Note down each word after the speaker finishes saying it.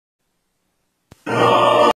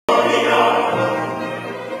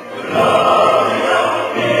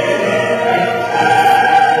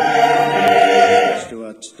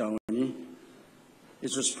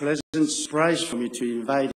It was a pleasant surprise for me to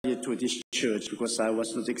invite you to this church because I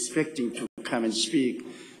was not expecting to come and speak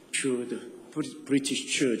to the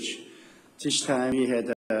British church. This time we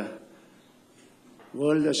had a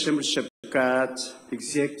World Assemblies of God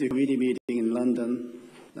Executive Committee meeting in London.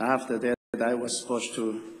 After that, I was supposed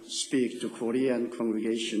to speak to Korean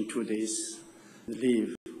congregation 2 days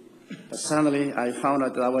leave. But suddenly I found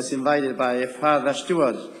out that I was invited by Father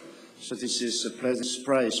Stewart. So this is a pleasant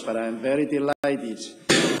surprise, but I'm very delighted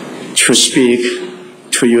to speak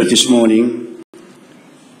to you this morning.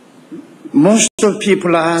 Most of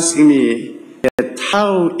people are asking me that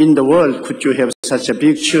how in the world could you have such a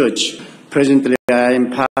big church? Presently, I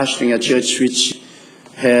am pastoring a church which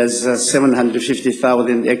has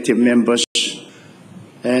 750,000 active members,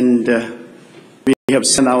 and we have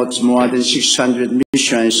sent out more than 600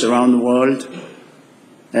 missionaries around the world,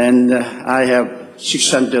 and I have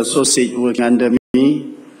 600 associates working under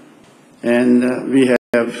me, and we have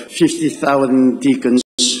 50,000 deacons,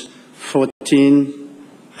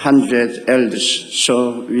 1,400 elders,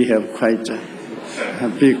 so we have quite a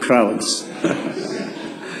big crowds.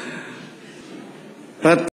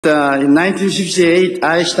 But in 1958,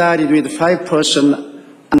 I started with 5 persons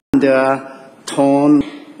under Tom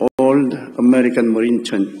Old American Marine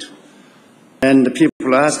tent. And the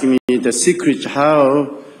people asking me the secret,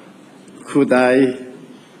 how could I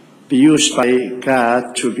be used by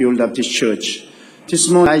God to build up this church? This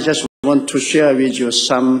morning, I just want to share with you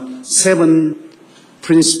some 7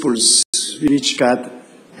 principles which God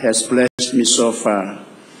has blessed me so far.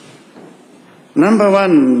 Number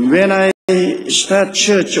 1, when I start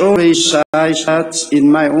church, always I start in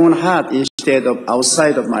my own heart instead of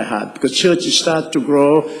outside of my heart, because church starts to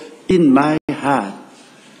grow in my heart.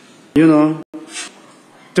 You know,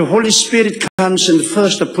 the Holy Spirit comes and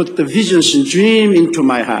first put the visions and dream into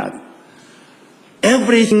my heart.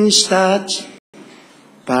 Everything starts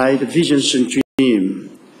by the visions and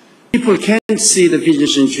dream. People can't see the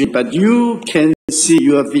visions and dream, but you can see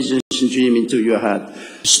your visions and dream into your heart.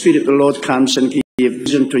 The Spirit of the Lord comes and gives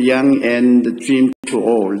vision to young and the dream to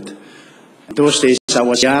old. Those days I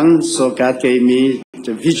was young, so God gave me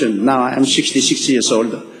the vision. Now I'm 66 years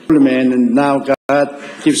old, man, and now God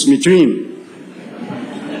gives me dream.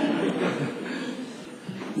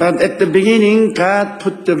 But at the beginning, God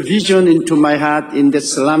put the vision into my heart in the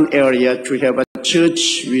slum area to have a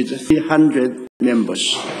church with 300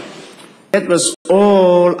 members. That was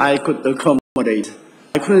all I could accommodate.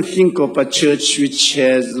 I couldn't think of a church which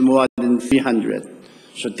has more than 300.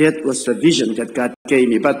 So that was the vision that God gave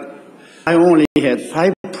me. But I only had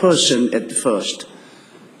 5 persons at first.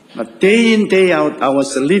 But day in, day out, I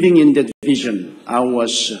was living in that vision. I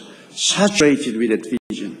was saturated with that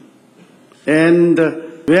vision. And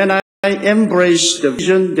when I embrace the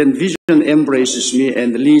vision, then vision embraces me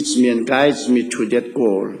and leads me and guides me to that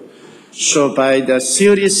goal. So by the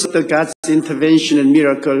series of God's intervention and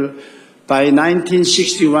miracle, by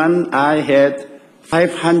 1961, I had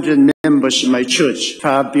 500 members in my church,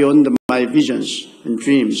 far beyond my visions and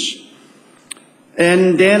dreams.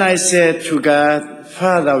 And then I said to God,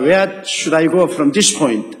 Father, where should I go from this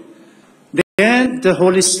point? Then the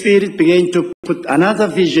Holy Spirit began to put another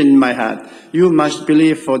vision in my heart. You must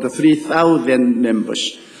believe for the 3,000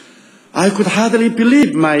 members. I could hardly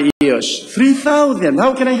believe my ears. 3,000,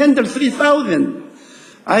 how can I handle 3,000?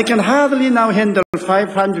 I can hardly now handle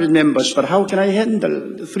 500 members, but how can I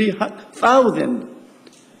handle 3,000?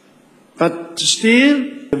 But still,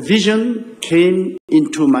 the vision came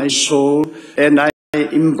into my soul, and I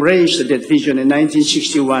embraced that vision in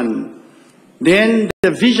 1961. Then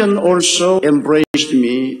the vision also embraced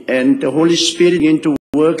me, and the Holy Spirit began to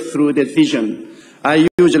work through that vision. I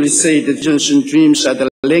usually say that visions and dreams are the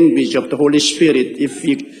language of the Holy Spirit. If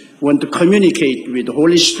we want to communicate with the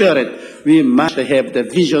Holy Spirit, we must have the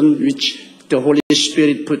vision which the Holy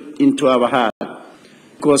Spirit put into our heart.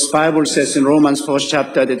 Because the Bible says in Romans 4th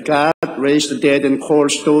chapter that God raised the dead and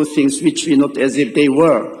calls those things which be not as if they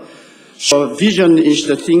were. So vision is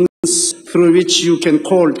the things through which you can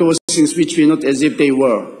call those things which be not as if they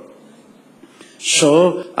were.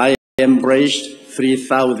 So I embraced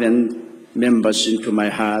 3,000 members into my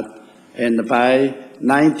heart, and by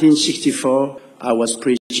 1964, I was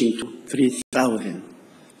preaching to 3,000.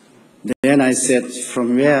 Then I said,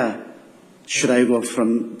 from where should I go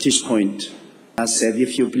from this point? I said,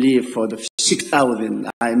 if you believe for the 6,000,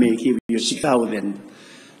 I may give you 6,000.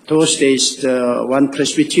 Those days, the one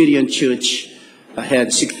Presbyterian church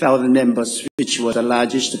had 6,000 members, which was the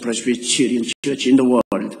largest Presbyterian church in the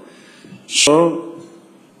world. So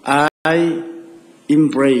I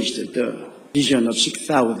embraced the vision of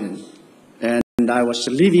 6,000, and I was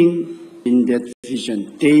living in that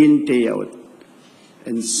vision day in, day out.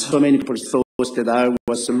 And so many people thought that I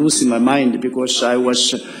was losing my mind because I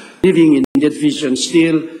was living in that vision.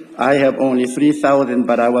 Still, I have only 3,000,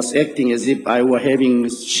 but I was acting as if I were having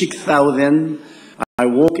 6,000. I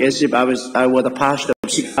walk as if I was the pastor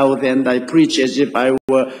of 6,000. I preach as if I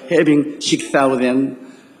were having 6,000.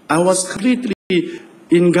 I was completely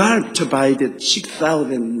engulfed by the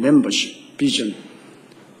 6,000 members vision.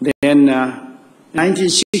 Then,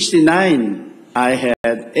 1969, I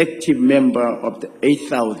had active member of the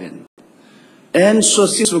 8,000. And so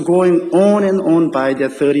things were going on and on by the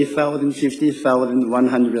 30,000, 50,000,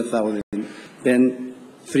 100,000, then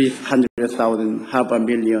 300,000,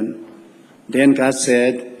 500,000. Then God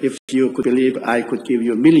said, if you could believe, I could give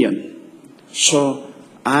you 1 million. So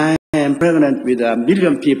I am pregnant with 1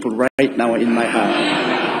 million people right now in my heart.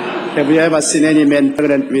 Have you ever seen any man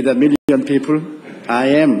pregnant with 1 million people? I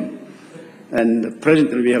am. And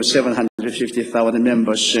presently we have 750,000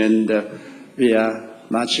 members, and we are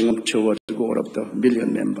marching towards the goal of the 1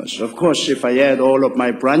 million members. Of course, if I add all of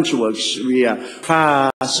my branch works, we are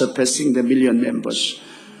far surpassing the 1 million members.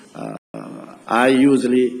 I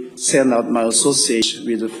usually send out my associates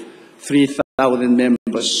with 3,000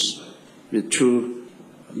 members with $2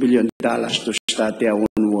 million to start their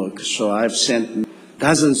own work. So I've sent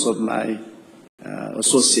dozens of my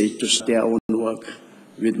associates to start their own work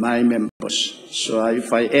with my members. So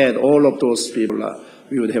if I add all of those people,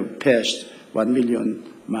 we would have passed 1 million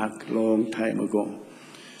mark long time ago.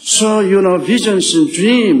 So, you know, visions and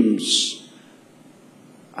dreams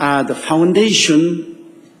are the foundation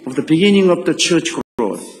of the beginning of the church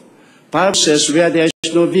growth. Bible says, where there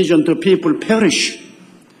is no vision, the people perish.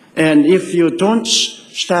 And if you don't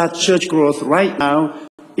start church growth right now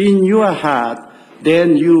in your heart,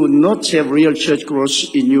 then you will not have real church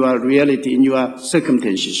growth in your reality, in your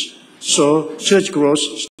circumstances. So church growth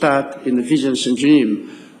starts in the visions and dream.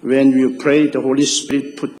 When you pray, the Holy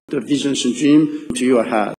Spirit put the visions and dream into your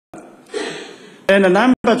heart. And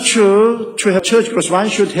number two, to have church growth, one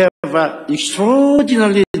should have an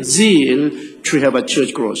extraordinary zeal to have a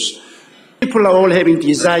church growth. People are all having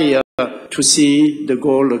desire to see the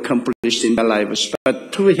goal accomplished in their lives.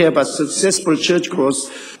 But to have a successful church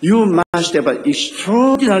growth, you must have an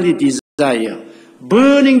extraordinary desire,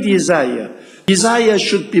 burning desire. Desire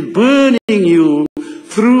should be burning you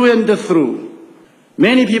through and through.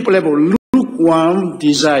 Many people have a lukewarm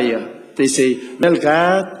desire. They say, well,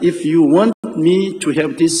 God, if you want me to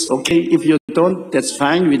have this, okay. If you don't, that's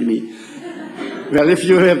fine with me. Well, if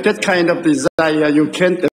you have that kind of desire, you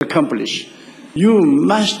can't accomplish. You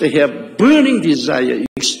must have burning desire,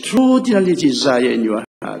 extraordinary desire in your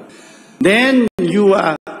heart. Then you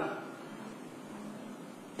are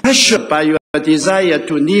pressured by your desire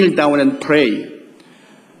to kneel down and pray.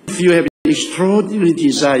 If you have extraordinary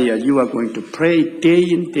desire, you are going to pray day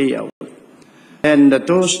in, day out. And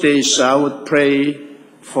those days I would pray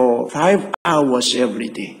for 5 hours every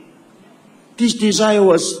day. This desire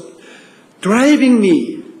was driving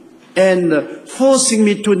me and forcing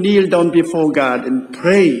me to kneel down before God and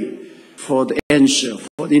pray for the answer,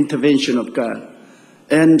 for the intervention of God.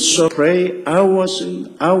 And so pray hours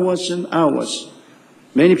and hours and hours.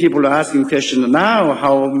 Many people are asking questions now,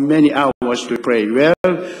 how many hours to pray? Well,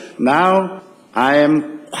 now I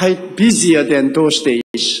am quite busier than those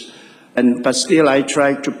days. But still I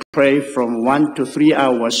try to pray from 1 to 3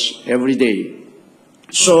 hours every day.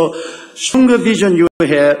 So stronger vision you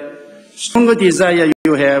have, stronger desire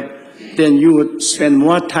you have, then you would spend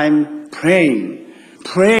more time praying.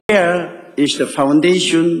 Prayer is the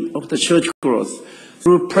foundation of the church growth.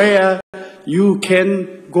 Through prayer, you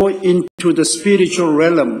can go into the spiritual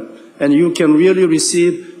realm and you can really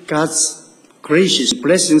receive God's gracious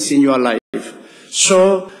blessings in your life.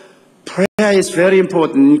 So prayer is very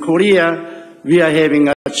important. In Korea, we are having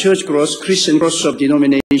a church growth, Christian growth of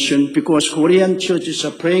denomination, because Korean churches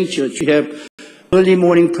are praying church. We have early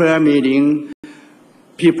morning prayer meeting.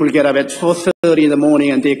 People get up at 4:30 in the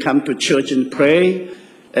morning and they come to church and pray.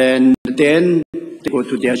 And then they go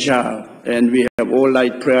to their job. And we have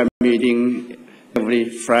all-night prayer meeting every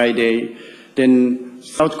Friday. Then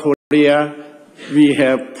South Korea, we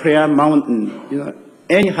have prayer mountain. You know,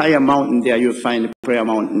 any higher mountain there you find a prayer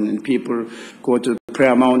mountain, and people go to the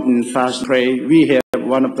prayer mountain, fast pray. We have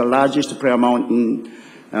one of the largest prayer mountain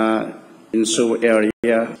in Seoul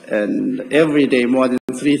area, and every day more than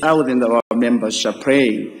 3,000 of our members are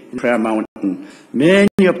praying in prayer mountain.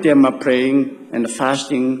 Many of them are praying and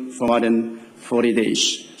fasting for more than 40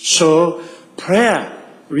 days. So prayer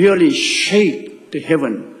really shake the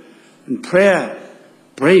heaven, and prayer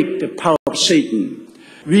break the power of Satan.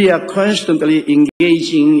 We are constantly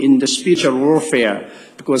engaging in the spiritual warfare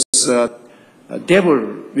because the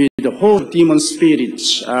devil with the whole demon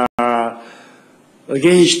spirits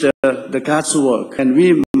against the God's work, and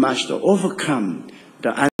we must overcome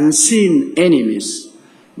the unseen enemies,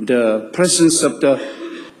 the presence of the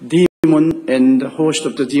demon and the host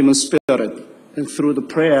of the demon spirit. And through the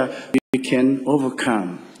prayer, we can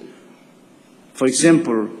overcome. For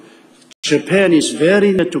example, Japan is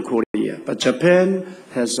very near to Korea, but Japan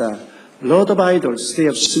has a lot of idols. They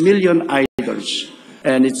have million idols,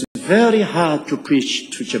 and it's very hard to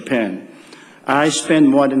preach to Japan. I spent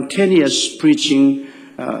more than 10 years preaching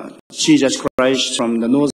Jesus Christ from the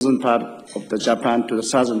northern part of the Japan to the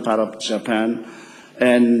southern part of Japan,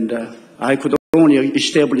 and I could only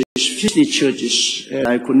establish 50 churches, and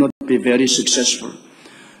I could not be very successful.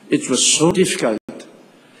 It was so difficult.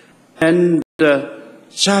 And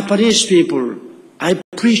Japanese people, I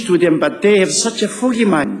preach to them, but they have such a foggy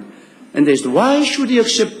mind. And they say, why should we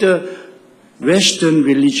accept the Western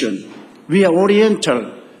religion? We are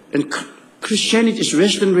Oriental, and Christianity is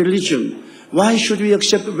Western religion. Why should we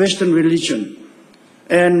accept Western religion?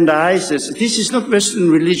 And I said, this is not Western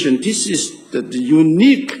religion. This is the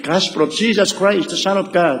unique gospel of Jesus Christ, the Son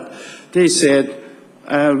of God. They said,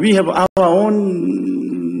 we have our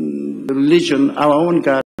own religion, our own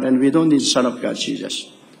God, and we don't need the Son of God,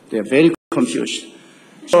 Jesus. They are very confused.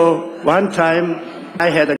 So one time, I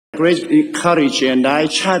had a great courage, and I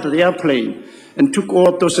chartered the airplane and took all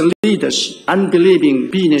of those leaders, unbelieving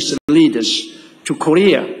business leaders, to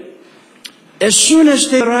Korea. As soon as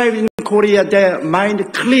they arrived in Korea, their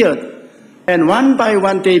mind cleared, and one by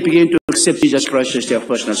one they began to accept Jesus Christ as their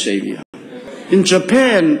personal Savior. In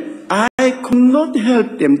Japan, I could not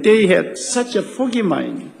help them. They had such a foggy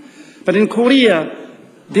mind. But in Korea,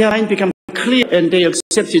 their mind became clear, and they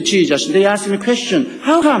accepted Jesus. They asked me a question,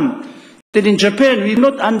 how come that in Japan we do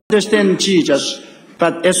not understand Jesus,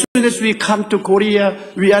 but as soon as we come to Korea,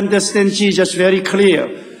 we understand Jesus very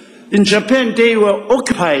clear? In Japan, they were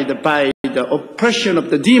occupied by the oppression of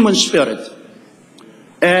the demon spirit.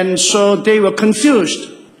 And so they were confused.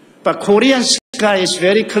 But Korean sky is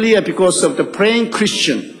very clear because of the praying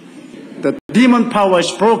Christian. The demon power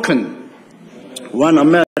is broken. One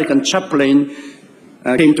American chaplain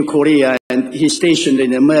came to Korea, and he stationed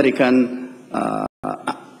in American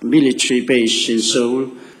military base in Seoul.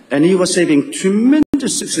 And he was having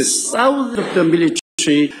tremendous success. Thousands of the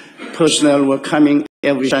military personnel were coming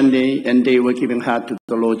every Sunday, and they were giving heart to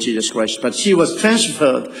the Lord Jesus Christ. But he was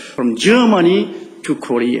transferred from Germany to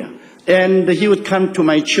Korea. And he would come to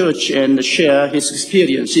my church and share his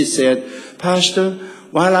experience. He said, Pastor,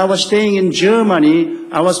 while I was staying in Germany,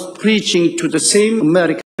 I was preaching to the same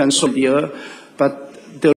American soldier, but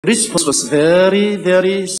the response was very,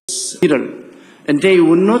 very little. And they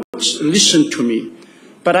would not listen to me.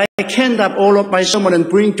 But I canned up all of my sermon and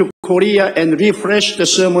bring to Korea and refresh the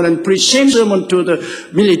sermon and preach same sermon to the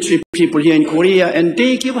military people here in Korea, and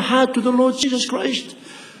they give heart to the Lord Jesus Christ.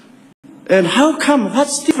 And how come?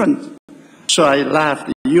 What's different? So I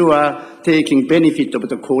laughed. You are taking benefit of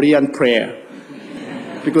the Korean prayer.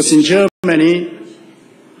 Because in Germany,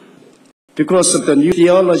 because of the new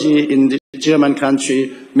theology in the German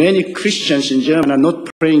country, many Christians in Germany are not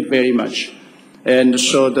praying very much. And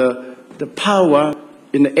so the power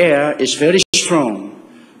in the air is very strong.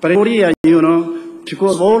 But in Korea, you know,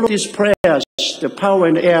 because of all of these prayers, the power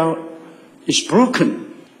in the air is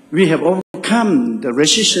broken. We have overcome the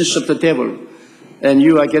resistance of the devil, and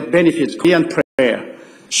you get benefits of Korean prayer.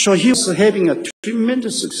 So he was having a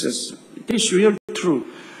tremendous success. It is really true.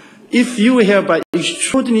 If you have an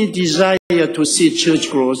extraordinary desire to see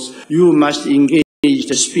church growth, you must engage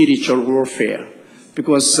the spiritual warfare,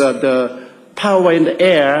 because the power in the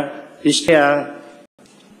air is there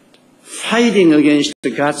fighting against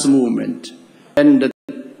the God's movement. And the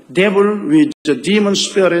devil with the demon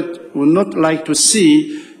spirit would not like to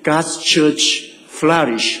see God's church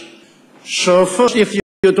flourish. So first, if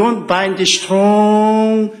you don't bind the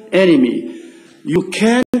strong enemy, you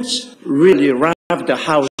can't really rob the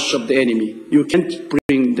house of the enemy. You can't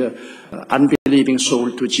bring the unbelieving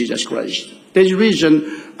soul to Jesus Christ. There's a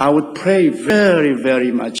reason I would pray very,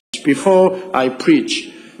 very much before I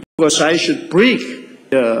preach, because I should break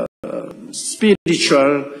the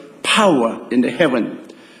spiritual power in the heaven.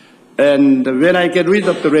 And when I get rid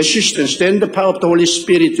of the resistance, then the power of the Holy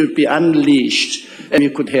Spirit will be unleashed, and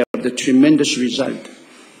you could have the tremendous result.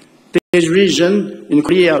 There's reason in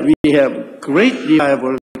Korea we have great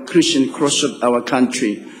revival Christian across our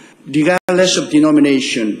country, regardless of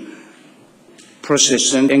denomination,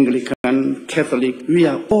 Protestant, Anglican, Catholic. We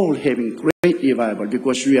are all having great revival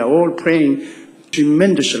because we are all praying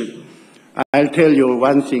tremendously. I'll tell you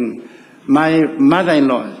one thing. My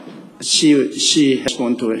mother-in-law, she has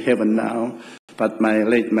gone to heaven now, But my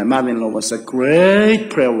mother-in-law was a great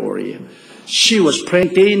prayer warrior. She was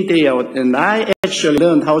praying day in, day out, and I actually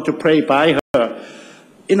learned how to pray by her.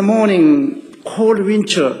 In the morning, cold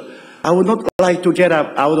winter, I would not like to get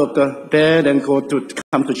up out of the bed and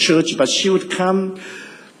come to church, but she would come,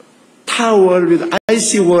 towel with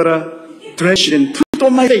icy water, drench it and put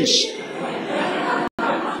on my face.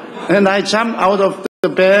 And I jump out of the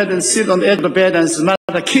bed and sit on the edge of the bed and say,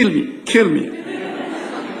 "Mother, kill me, kill me."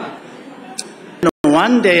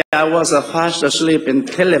 One day I was fast asleep and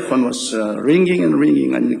the telephone was ringing and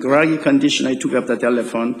ringing. And in a groggy condition, I took up the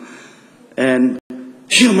telephone and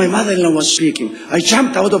here my mother-in-law was speaking. I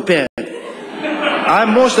jumped out of bed.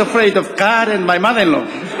 I'm most afraid of God and my mother-in-law.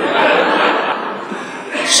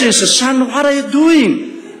 She said, "Son, what are you doing?"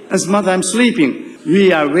 I said, "Mother, I'm sleeping."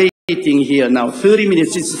 "We are waiting here now, 30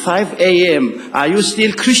 minutes. It's 5 a.m. Are you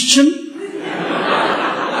still Christian?"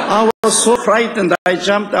 I was so frightened. I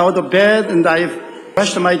jumped out of bed and I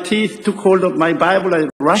brushed my teeth, took hold of my Bible. I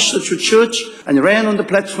rushed to church and ran on the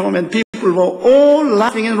platform, and people were all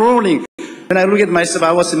laughing and rolling. When I look at myself,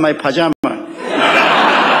 I was in my pajama.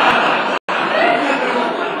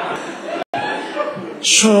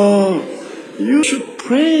 So you should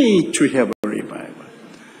pray to have a revival.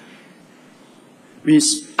 With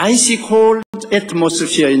icy cold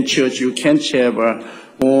atmosphere in church, you can't have a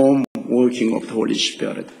warm working of the Holy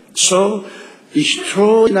Spirit. So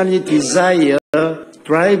extraordinary desire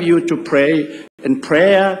drive you to pray, and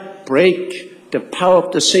prayer break the power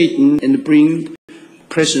of the Satan and bring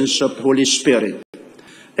presence of the Holy Spirit.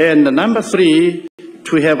 And number 3,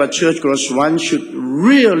 to have a church growth, one should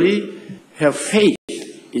really have faith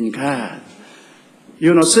in God.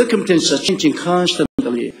 You know, circumstances are changing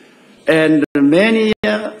constantly, and many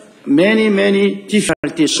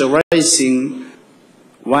difficulties arising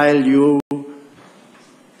while you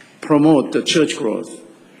promote the church growth.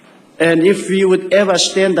 And if we would ever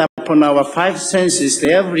stand up on our 5 senses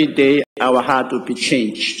every day, our heart would be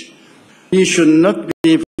changed. We should not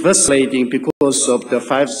be vacillating because of the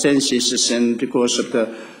 5 senses and because of the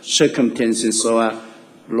circumstances or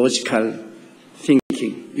logical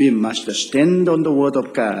thinking. We must stand on the Word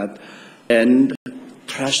of God and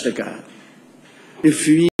trust God. If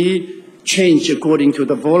we change according to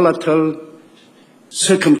the volatile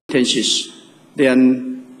circumstances,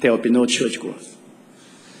 then there will be no church growth.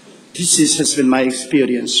 This has been my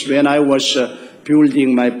experience when I was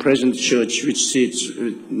building my present church, which seats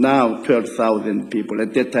now 12,000 people.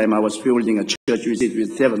 At that time, I was building a church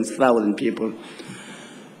with 7,000 people.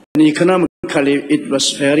 And economically, it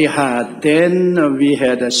was very hard. Then we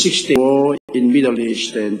had a 6-day war in Middle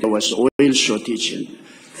East, and there was oil shortage, and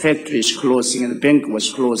factories closing, and the bank was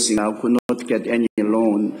closing. I could not get any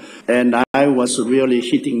loan, and I was really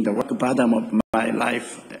hitting the rock bottom of my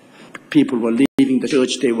life. People were leaving the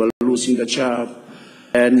church, they were losing the job.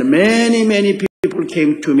 And many people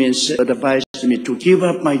came to me and advised me to give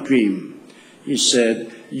up my dream. He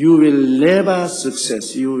said, "You will never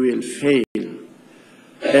success, you will fail."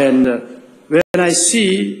 And when I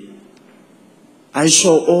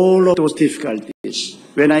saw all of those difficulties.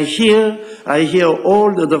 When I hear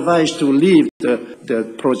all the advice to leave the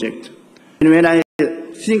project. And when I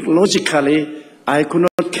think logically, I could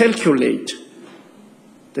not calculate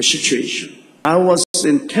the situation. I was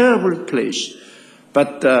in a terrible place,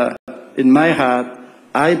 but in my heart,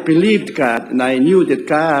 I believed God, and I knew that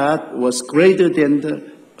God was greater than the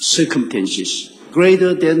circumstances,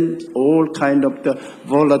 greater than all kind of the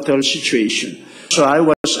volatile situation. So I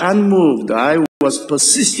was unmoved. I was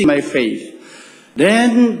persisting in my faith.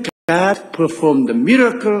 Then God performed the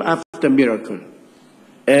miracle after miracle,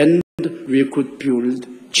 and we could build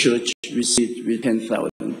church with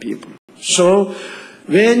 10,000 people. So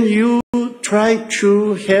when you try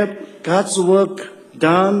to have God's work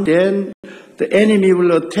done, then the enemy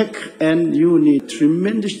will attack, and you need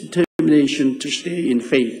tremendous determination to stay in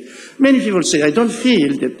faith. Many people say, "I don't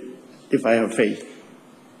feel that if I have faith."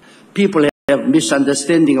 People have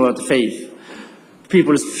misunderstanding about faith.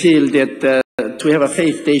 People feel that to have a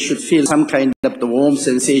faith, they should feel some kind of the warm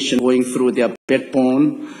sensation going through their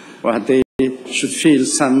backbone, or they should feel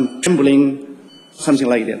some trembling, something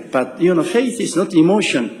like that. But, you know, faith is not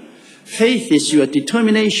emotion. Faith is your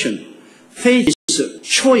determination. Faith is a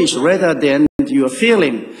choice rather than your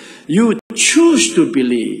feeling. You choose to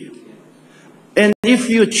believe. And if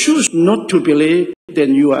you choose not to believe,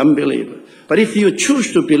 then you are unbeliever. But if you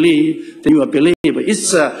choose to believe, then you are a believer.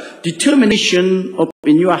 It's a determination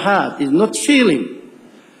in your heart. It's not feeling.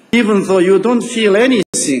 Even though you don't feel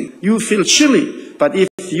anything, you feel chilly. But if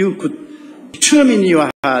you could determine your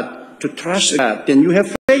heart to trust God, then you have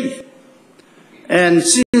faith. And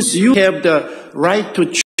since you have the right to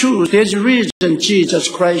choose. There's a reason Jesus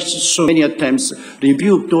Christ so many times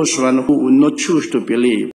rebuked those who would not choose to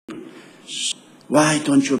believe. Why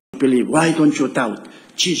don't you believe? Why don't you doubt?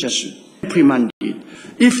 Jesus reprimanded.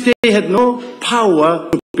 If they had no power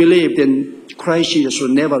to believe, then Christ Jesus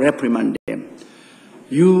would never reprimand them.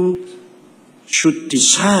 You should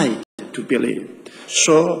decide to believe.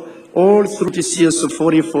 So all through these years,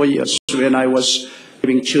 44 years, when I was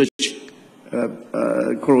having church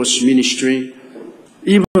growth ministry,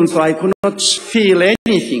 even though I could not feel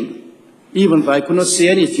anything, even though I could not see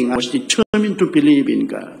anything, I was determined to believe in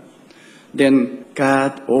God. Then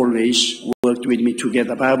God always worked with me together.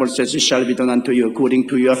 The Bible says, it shall be done unto you according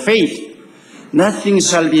to your faith. Nothing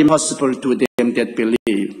shall be impossible to them that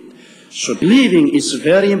believe. So believing is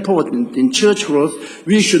very important. In church growth,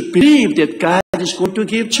 we should believe that God is going to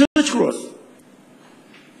give church growth.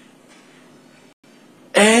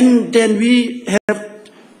 And then we have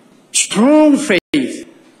strong faith,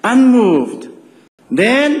 unmoved.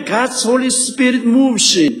 Then God's Holy Spirit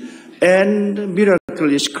moves in and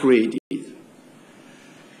miracle is created.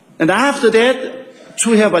 And after that,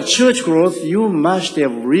 to have a church growth, you must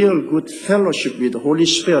have real good fellowship with the Holy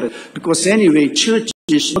Spirit. Because anyway, church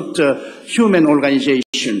is not a human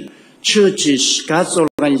organization. Church is God's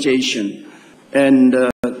organization. And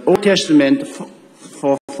Old Testament,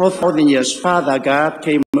 for 4,000 years, Father God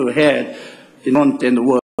came ahead and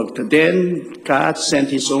worked. Then God sent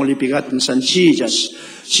His only begotten Son, Jesus.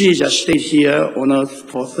 Jesus stayed here on earth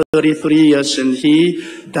for 33 years, and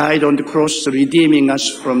He died on the cross, redeeming us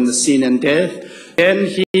from the sin and death. Then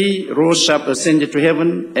He rose up, ascended to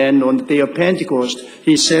heaven, and on the day of Pentecost,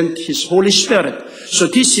 He sent His Holy Spirit. So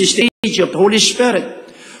this is the age of the Holy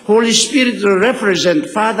Spirit. Holy Spirit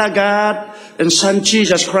represents Father God and Son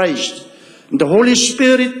Jesus Christ. And the Holy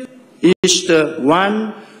Spirit is the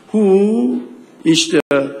one who is the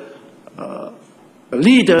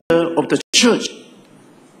leader of the church.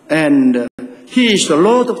 And He is the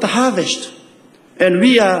Lord of the harvest. And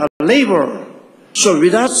we are a laborer. So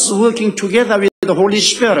with us working together with the Holy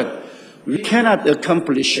Spirit, we cannot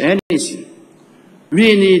accomplish anything.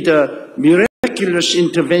 We need a miraculous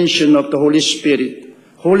intervention of the Holy Spirit.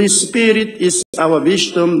 Holy Spirit is our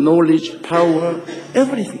wisdom, knowledge, power,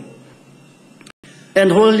 everything.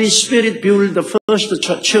 And Holy Spirit built the first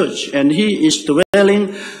church, and He is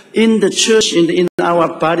dwelling in the church, in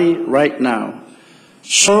our body right now.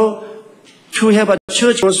 So, to have a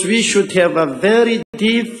church, we should have a very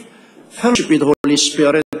deep fellowship with the Holy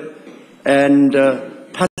Spirit and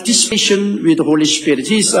participation with the Holy Spirit.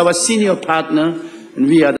 He is our senior partner, and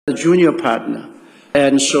we are the junior partner.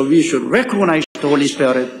 And so we should recognize the Holy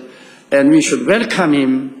Spirit, and we should welcome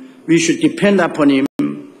Him. We should depend upon Him,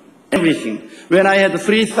 everything. When I had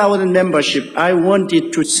 3,000 membership, I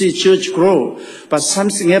wanted to see church grow, but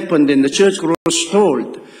something happened and the church growth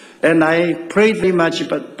stalled. And I prayed very much,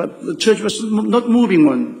 but the church was not moving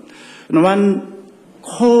on. And one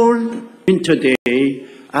cold winter day,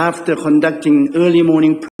 after conducting early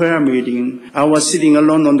morning prayer meeting, I was sitting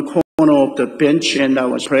alone on the corner of the bench, and I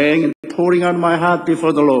was praying and pouring out my heart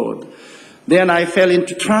before the Lord. Then I fell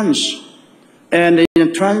into trance. And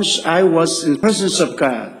in trance, I was in the presence of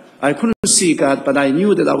God. I couldn't see God, but I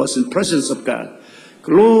knew that I was in the presence of God.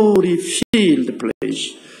 Glory filled the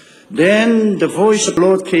place. Then the voice of the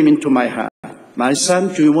Lord came into my heart. My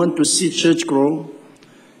son, do you want to see church grow?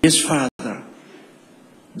 Yes, Father.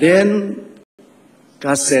 Then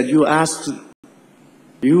God said, you answered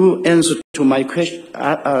to my question.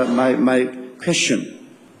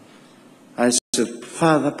 I said,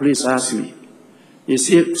 Father, please ask me. You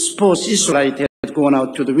see, suppose Israelites had gone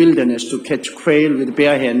out to the wilderness to catch quail with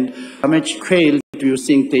bare hand, how much quail do you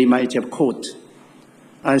think they might have caught?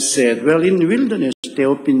 I said, well, in the wilderness, there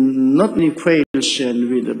have been not many quails, and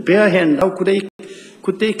with a bare hand, how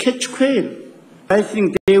could they catch quail? I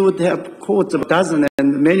think they would have caught a dozen,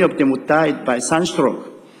 and many of them would die by sunstroke.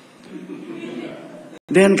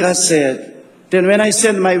 Then God said, then when I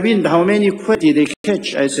sent my wind, how many quail did they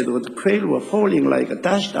catch? I said, well, the quail were falling like a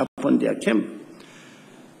dust upon their camp.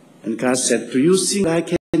 And God said, do you think I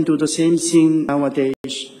can do the same thing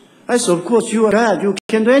nowadays? I said, of course, you are God. You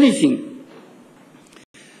can do anything.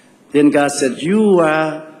 Then God said, you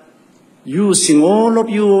are using all of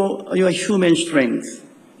your human strength.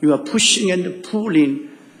 You are pushing and pulling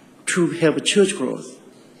to have a church growth.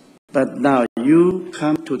 But now you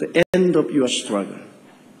come to the end of your struggle.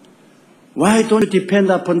 Why don't you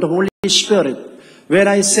depend upon the Holy Spirit? When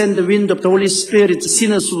I send the wind of the Holy Spirit,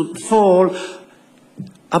 sinners would fall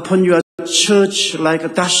upon your church like a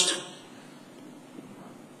dust.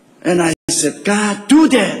 And I said, God, do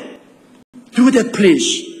that. Do that,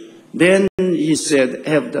 please. Then He said,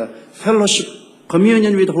 have the fellowship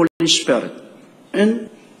communion with the Holy Spirit. And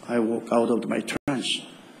I woke out of my trance.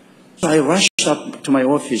 So I rushed up to my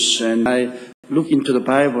office and I looked into the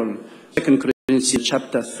Bible, 2 Corinthians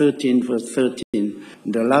chapter 13, verse 13.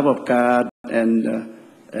 The love of God and the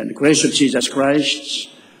grace of Jesus Christ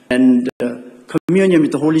and communion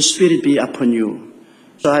with the Holy Spirit be upon you.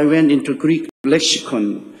 So I went into Greek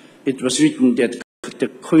lexicon. It was written that the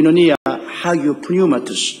koinonia hagio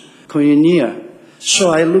pneumatos, koinonia.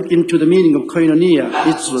 So I looked into the meaning of koinonia.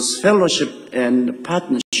 It was fellowship and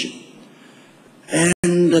partnership.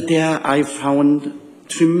 And there I found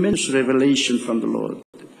tremendous revelation from the Lord.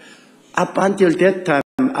 Up until that time,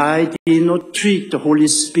 I did not treat the Holy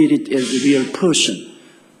Spirit as a real person.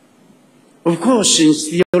 Of course, in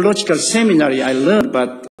theological seminary I learned,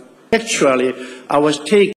 but actually I was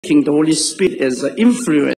taking the Holy Spirit as an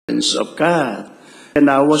influence of God. And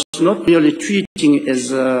I was not really treating it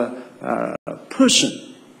as a person.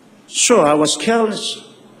 So I was careless.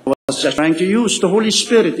 I was just trying to use the Holy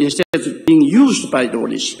Spirit instead of being used by the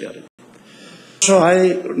Holy Spirit. So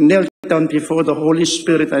I knelt down before the Holy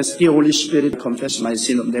Spirit. I said, "Dear Holy Spirit, confess my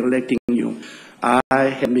sin of neglecting you. I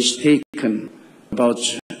have mistaken about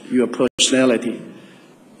your personality.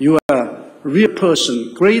 You are a real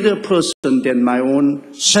person, greater person than my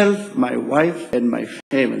own self, my wife, and my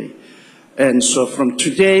family. And so from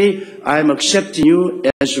today, I'm accepting you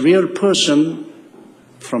as a real person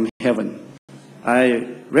from heaven. I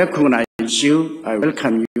recognize you, I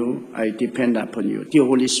welcome you, I depend upon you. Dear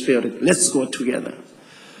Holy Spirit, let's go together."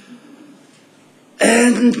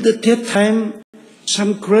 And at that time,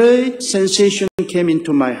 some great sensation came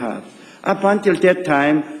into my heart. Up until that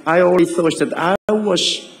time, I always thought that I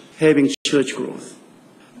was having church growth.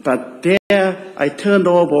 But there, I turned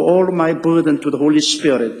over all my burden to the Holy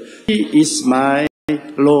Spirit. He is my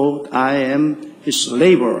Lord, I am His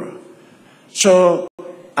laborer. So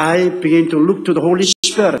I began to look to the Holy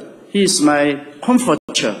Spirit. He is my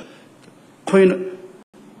comforter, pneumatos.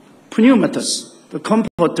 The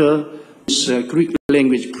comforter is Greek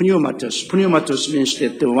language, pneumatos. Pneumatos means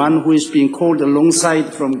that the one who is being called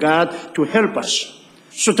alongside from God to help us.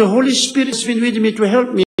 So the Holy Spirit has been with me to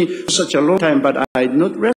help me for such a long time, but I did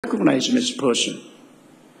not recognize him as a person.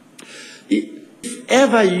 If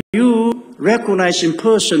ever you recognize him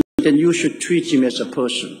person, then you should treat him as a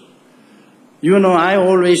person. You know, I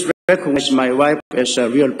always recognize my wife as a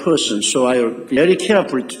real person, so I will be very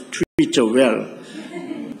careful to treat her well.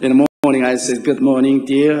 In the morning, I say, "Good morning,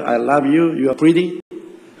 dear. I love you. You are pretty."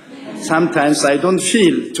 Sometimes I don't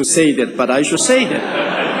feel to say that, but I should say that.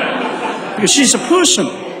 Because she's a person.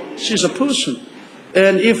 She's a person.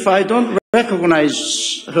 And if I don't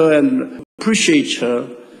recognize her and appreciate her,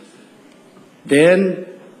 then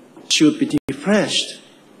she would be depressed.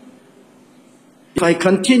 If I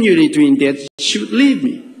continue doing that, she would leave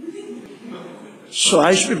me. So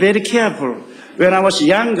I should be very careful. When I was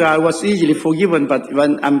younger, I was easily forgiven, but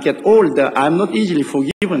when I get older, I'm not easily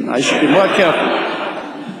forgiven. I should be more careful.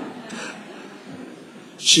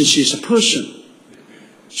 Since she's a person.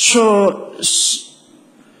 So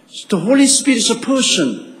the Holy Spirit is a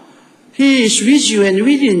person. He is with you and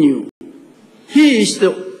within you. He is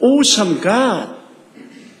the awesome God.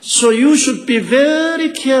 So you should be very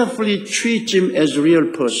carefully treat him as a real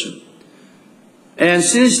person. And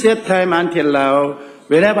since that time until now,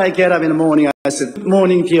 whenever I get up in the morning, I say, "Good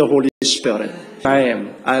morning, dear Holy Spirit.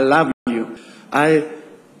 I love you. I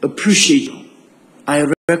appreciate you. I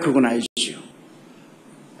recognize you.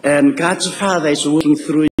 And God's Father is working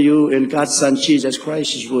through you, and God's Son, Jesus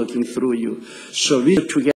Christ, is working through you. So we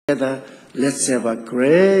together, let's have a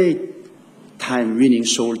great time winning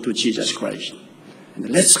soul to Jesus Christ. And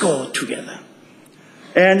let's go together."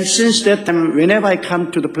 And since that time, whenever I come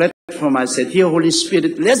to the platform, I said, "Dear Holy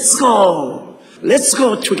Spirit, let's go. Let's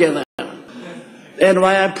go together." And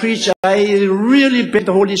while I preach, I really beg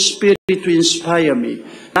the Holy Spirit to inspire me.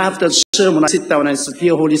 After the sermon, I sit down and say,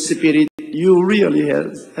 "Dear Holy Spirit, you really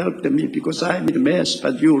have helped me because I made a mess,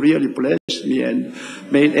 but you really blessed me and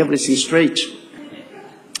made everything straight."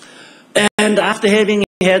 And after having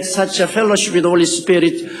had such a fellowship with the Holy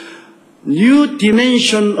Spirit, new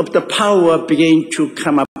dimension of the power began to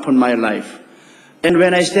come upon my life. And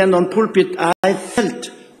when I stand on pulpit, I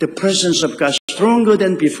felt the presence of God stronger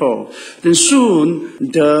than before. Then soon,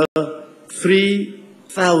 the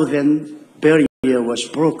 3,000 barrier was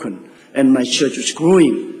broken, and my church was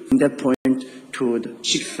growing from that point to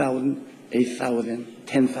 6,000, 8,000,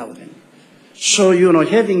 10,000. So, you know,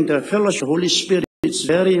 having the fellowship of the Holy Spirit is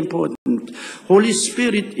very important. Holy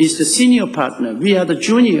Spirit is the senior partner. We are the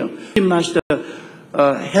junior. We must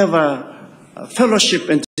have a fellowship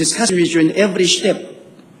and discussion with you in every step.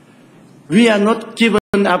 We are not given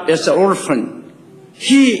up as an orphan.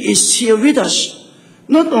 He is here with us,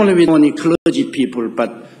 not only with only clergy people,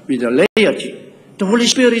 but with the laity. The Holy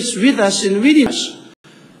Spirit is with us and within us.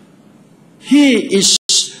 He is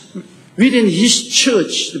within His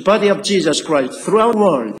church, the body of Jesus Christ, throughout the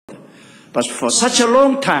world. But for such a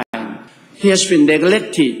long time, He has been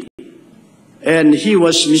neglected and He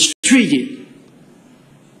was mistreated.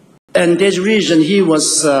 And that's the reason he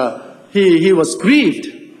was grieved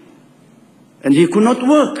and he could not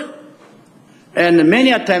work. And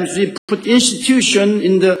many a times we put institution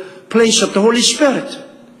in the place of the Holy Spirit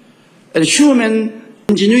and human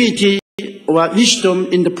ingenuity or wisdom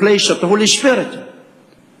in the place of the Holy Spirit.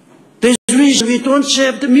 There's the reason we don't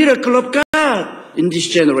have the miracle of God in this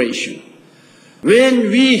generation. When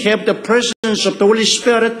we have the presence of the Holy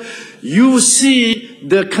Spirit, you see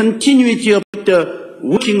the continuity of the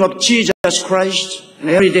working of Jesus Christ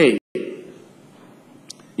every day.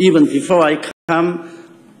 Even before I come,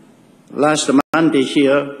 last Monday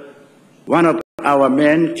here, one of our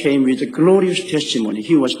men came with a glorious testimony.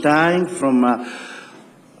 He was dying from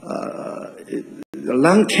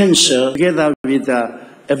lung cancer together with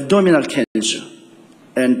abdominal cancer.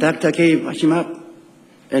 And doctor gave him up,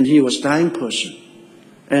 and he was a dying person.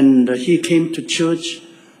 And he came to church,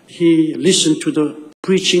 he listened to the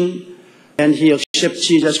preaching, and he accepted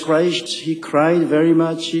Jesus Christ. He cried very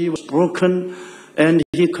much, he was broken, and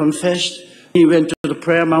he confessed. He went to the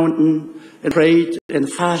prayer mountain and prayed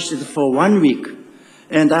and fasted for 1 week.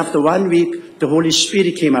 And after 1 week, the Holy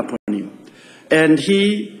Spirit came upon him. And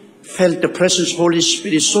he felt the presence of the Holy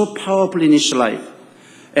Spirit so powerful in his life.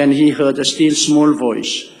 And he heard a still small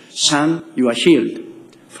voice, "Son, you are healed.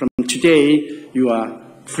 From today, you are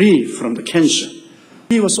free from the cancer."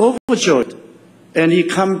 He was overjoyed. And he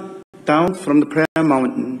came down from the prayer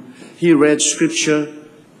mountain. He read scripture,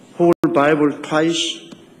 whole Bible twice.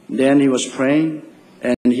 Then he was praying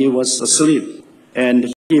and he was asleep.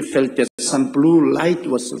 And he felt that some blue light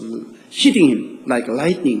was hitting him like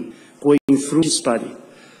lightning going through his body.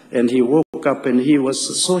 And he woke up and he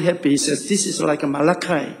was so happy. He says, "This is like a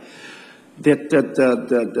Malachi, that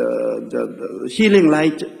the healing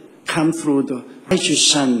light come through the righteous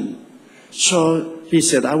sun." So he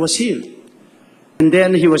said, "I was healed." And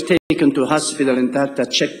then he was taken to hospital and doctor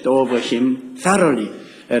checked over him thoroughly.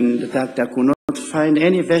 And the doctor could not find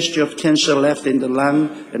any vestige of cancer left in the lung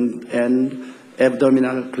and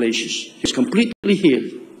abdominal places. He was completely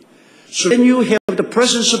healed. So when you have the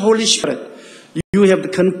presence of Holy Spirit, you have the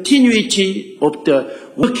continuity of the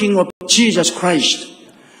working of Jesus Christ.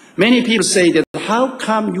 Many people say that, how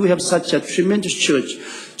come you have such a tremendous church?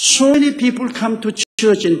 So many people come to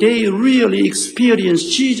church and they really experience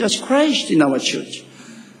Jesus Christ in our church.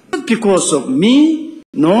 Not because of me,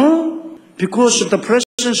 no, because of the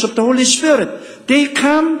presence of the Holy Spirit. They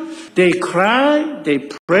come, they cry, they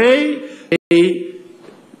pray, they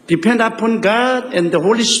depend upon God, and the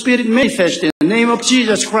Holy Spirit manifests in the name of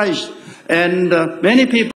Jesus Christ. And many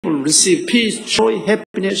people receive peace, joy,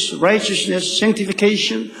 happiness, righteousness,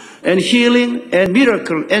 sanctification, and healing and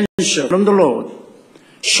miracle answer from the Lord.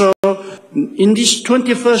 So in this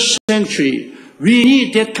 21st century, we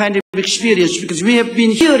need that kind of experience because we have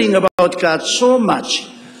been hearing about God so much.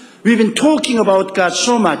 We've been talking about God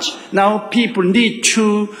so much. Now people need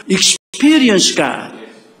to experience God.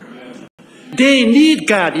 They need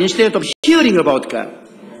God instead of hearing about God.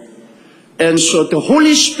 And so the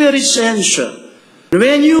Holy Spirit's answer,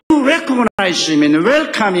 when you recognize Him and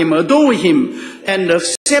welcome Him, adore Him, and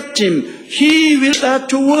accept Him, He will start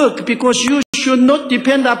to work because you should not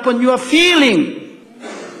depend upon your feeling.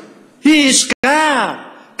 He is God.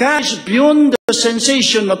 God is beyond the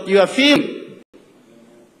sensation of your feeling.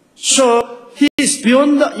 So He is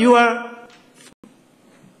beyond your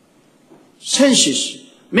senses.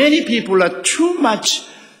 Many people are too much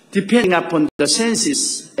depending upon the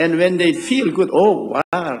senses, and when they feel good, oh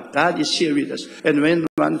wow, God is here with us. And when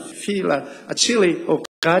one feel chilly, oh,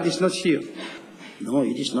 God is not here. No,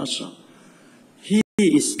 it is not so. He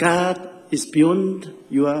is God, is beyond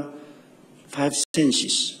your five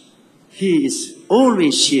senses. He is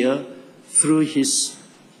always here through His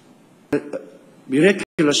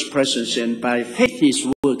miraculous presence, and by faith He is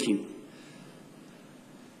working.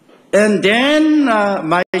 And then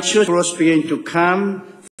my church was beginning to come.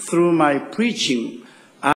 Through my preaching,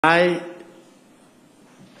 I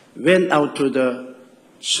went out to the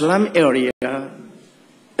slum area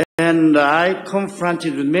and I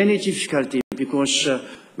confronted with many difficulties because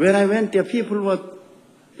when I went there, people were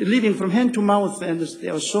living from hand to mouth, and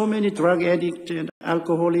there were so many drug addicts and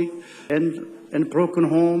alcoholics and broken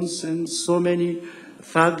homes and so many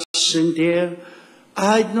thugs in there.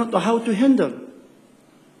 I did not know how to handle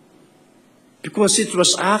because it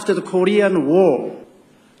was after the Korean War.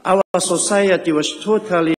 Our society was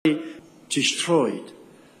totally destroyed.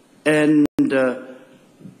 And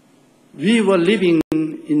we were living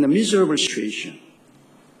in a miserable situation.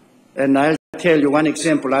 And I'll tell you one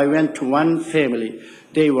example. I went to one family.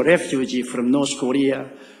 They were refugees from North Korea.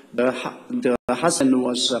 The husband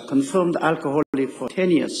was confirmed alcoholic for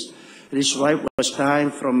 10 years. His wife was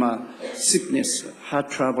dying from sickness, heart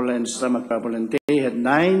trouble and stomach trouble. And they had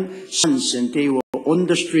 9 sons, and they were on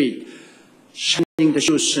the street, shining the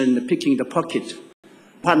shoes and picking the pocket.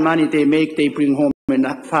 What money they make, they bring home, and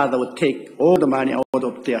the father would take all the money out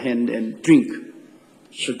of their hand and drink.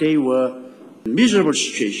 So they were in a miserable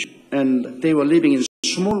situation, and they were living in a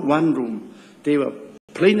small one room. They were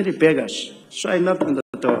plainly beggars. So I knocked on the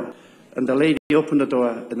door, and the lady opened the door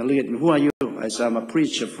and looked at me. Who are you? I said, I'm a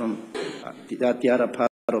preacher from the other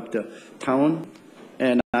part of the town,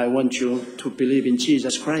 and I want you to believe in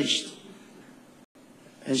Jesus Christ.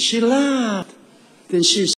 And she laughed. Then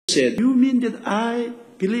she said, you mean that I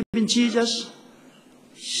believe in Jesus?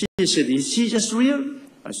 She said, is Jesus real?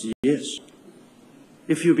 I said, yes.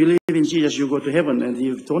 If you believe in Jesus, you go to heaven, and if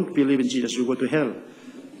you don't believe in Jesus, you go to hell.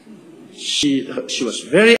 She was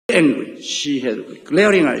very angry. She had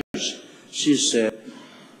glaring eyes. She said,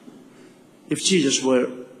 if Jesus were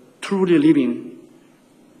truly living,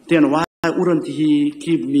 then why wouldn't he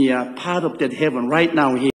give me a part of that heaven right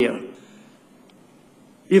now here?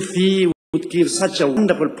 If he would give such a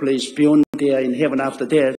wonderful place beyond there in heaven after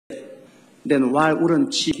death, then why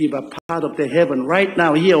wouldn't he give a part of the heaven right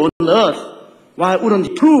now here on earth? Why wouldn't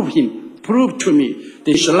he prove to me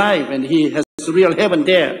that he's alive and he has the real heaven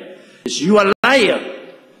there? You are a liar.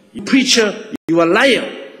 You preacher, you are a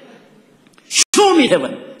liar. Show me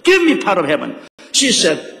heaven. Give me part of heaven. She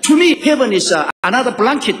said, to me, heaven is another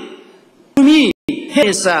blanket. To me, heaven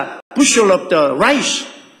is a bushel of the rice.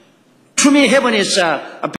 To me, heaven is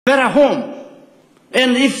a better home.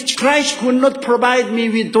 And if Christ could not provide me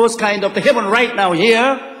with those kind of the heaven right now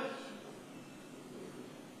here,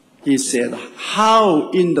 he said, how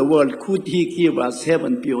in the world could he give us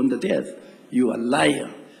heaven beyond the death? You are a liar.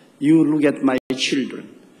 You look at my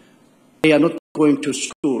children. They are not going to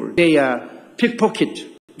school. They are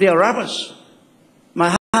pickpocket. They are robbers.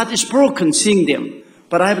 My heart is broken seeing them,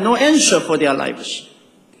 but I have no answer for their lives.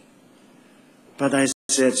 But I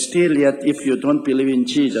said, still yet, if you don't believe in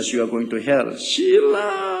Jesus, you are going to hell. She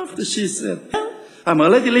laughed. She said, I'm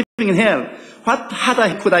already living in hell. What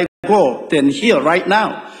harder could I go than here right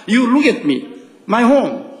now? You look at me, my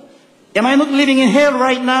home. Am I not living in hell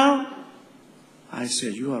right now? I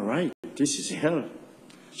said, you are right. This is hell.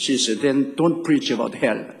 She said, then don't preach about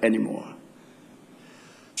hell anymore.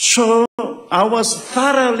 So I was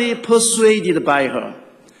thoroughly persuaded by her.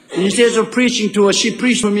 Instead of preaching to her, she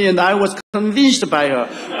preached to me, and I was convinced by her.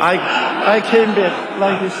 I came back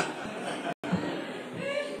like this.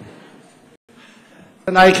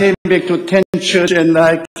 And I came back to 10 church, and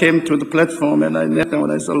I came to the platform, and I knelt down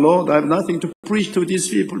and I said, Lord, I have nothing to preach to these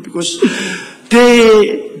people because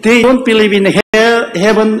they don't believe in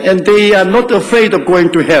heaven, and they are not afraid of going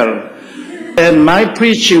to hell. And my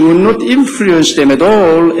preaching will not influence them at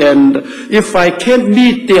all. And if I can't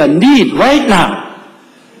meet their need right now,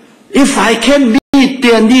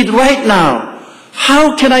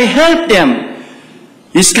 how can I help them?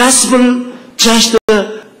 Is gospel just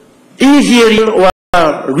ethereal or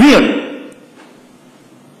real?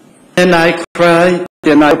 And I cried,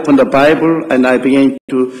 then I opened the Bible and I began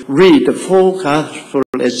to read the 4 Gospels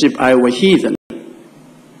as if I were heathen.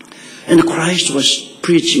 And Christ was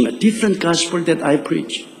preaching a different gospel that I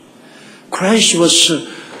preach. Christ was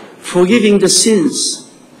forgiving the sins.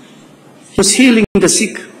 He was healing the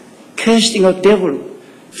sick, casting out devil,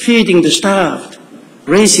 feeding the starved,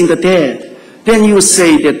 raising the dead. Then he would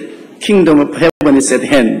say that kingdom of heaven is at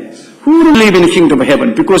hand. Who would live in the kingdom of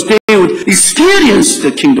heaven? Because they would experience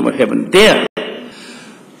the kingdom of heaven there.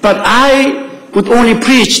 But I would only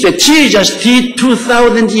preach that Jesus did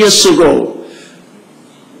 2,000 years ago.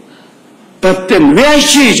 But then, where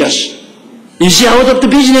is Jesus? Is he out of the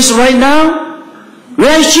business right now?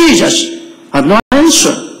 Where is Jesus? I have no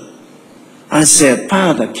answer. I said,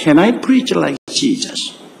 Father, can I preach like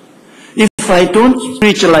Jesus? If I don't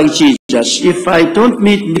preach like Jesus, if I don't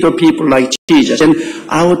meet the people like Jesus, then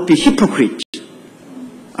I would be hypocrite.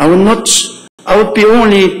 I would be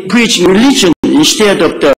only preaching religion instead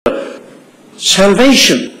of the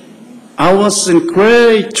salvation. I was in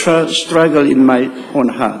great struggle in my own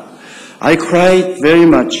heart. I cried very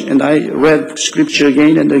much, and I read scripture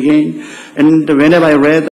again and again. And whenever I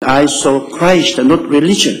read, I saw Christ and not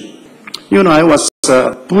religion. You know, I was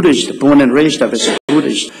Buddhist, born and raised up as a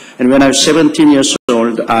Buddhist. And when I was 17 years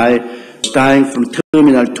old, I was dying from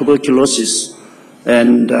terminal tuberculosis.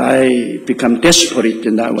 And I became desperate,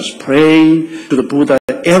 and I was praying to the Buddha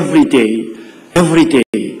every day,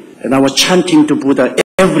 and I was chanting to Buddha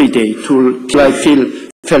every day till I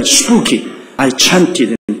felt spooky. I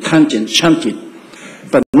chanted and chanted,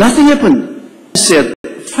 but nothing happened. I said,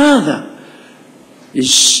 Father,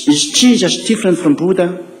 is Jesus different from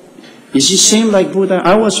Buddha? Is he same like Buddha?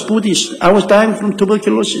 I was Buddhist. I was dying from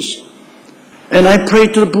tuberculosis. And I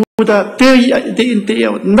prayed to the Buddha day in, day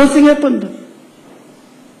out. Nothing happened.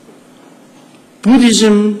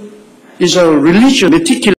 Buddhism is a religion,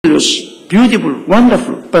 meticulous, beautiful,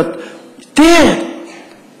 wonderful, but dead.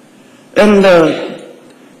 And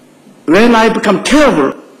when I become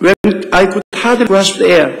terrible, when I could hardly grasp the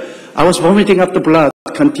air, I was vomiting up the blood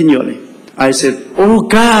continually. I said, oh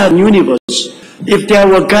God, universe, if there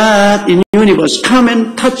were God in the universe, come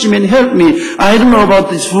and touch me and help me. I don't know about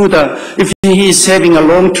this Buddha, if he is having a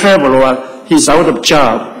long travel or he's out of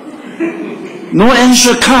job. No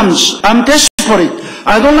answer comes. I'm desperate.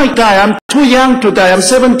 I don't like to die. I'm too young to die. I'm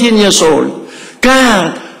 17 years old.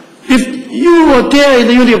 God, if you were there in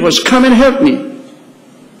the universe, come and help me.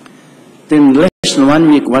 Then less than 1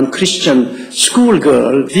 week, one Christian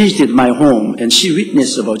schoolgirl visited my home and she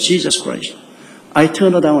witnessed about Jesus Christ. I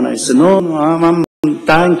turned her down. I said, no, I'm a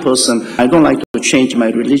dying person. I don't like to change my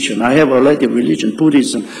religion. I have already religion,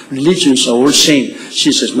 Buddhism. Religions are all same.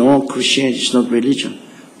 She says, no, Christianity is not religion.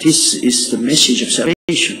 This is the message of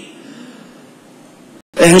salvation.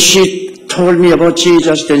 And she told me about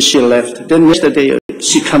Jesus, then she left. Then yesterday,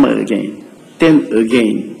 she came again. Then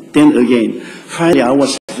again. Finally, I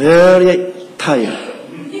was very tired.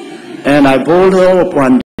 And I bowled her up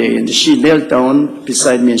one day, and she knelt down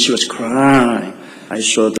beside me, and she was crying. I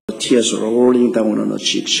saw the tears rolling down on her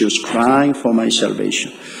cheek. She was crying for my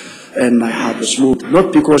salvation. And my heart was moved,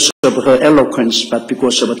 not because of her eloquence, but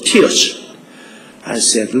because of her tears. I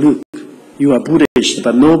said, look, you are Buddhist,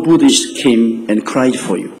 but no Buddhist came and cried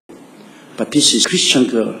for you. But this is a Christian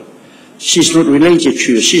girl. She's not related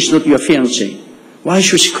to you. She's not your fiancée. Why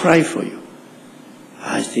should she cry for you?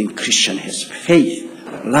 I think Christian has faith,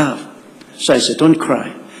 love. So I said, don't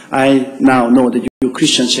cry. I now know that you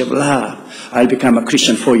Christians have love. I'll become a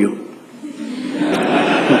Christian for you.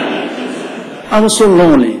 I was so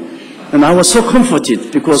lonely, and I was so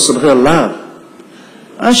comforted because of her love.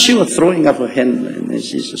 And she was throwing up her hand, and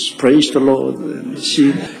she says, praise the Lord. And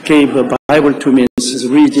she gave her Bible to me and says,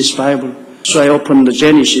 read this Bible. So I opened the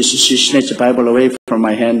Genesis. She snatched the Bible away from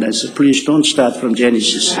my hand and said, please don't start from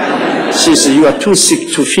Genesis. She said, you are too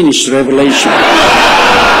sick to finish Revelation.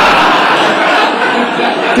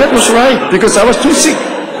 That was right, because I was too sick.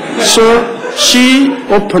 So she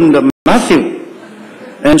opened the Matthew.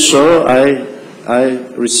 And so I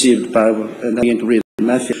received the Bible and I began to read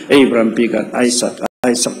Matthew. Abraham begot Isaac.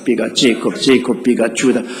 Isaac begot Jacob. Jacob begot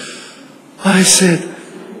Judah. I said,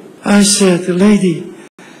 lady,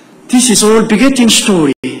 this is all begetting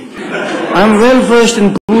story. I'm well versed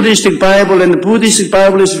in Buddhistic Bible, and the Buddhistic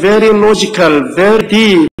Bible is very logical, very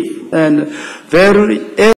deep, and very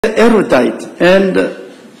erudite. And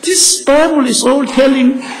this Bible is all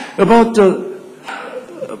telling about the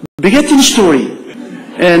begetting story.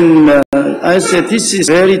 And I said, this is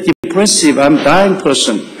very depressive. I'm a dying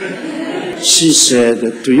person. She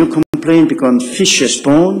said, do you complain because fish has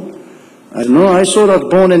bone? I said, no, I saw that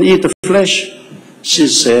bone and eat the flesh. She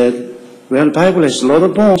said, well, Bible has a lot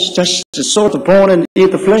of bones. Just saw the bone and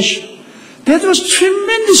eat the flesh. That was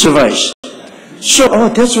tremendous advice. So, oh,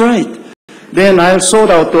 that's right. Then I'll sort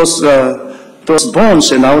out those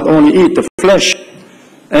bones and I would only eat the flesh.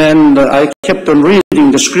 And I kept on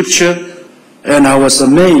reading the scripture. And I was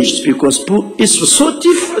amazed because it was so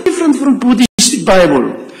different from Buddhist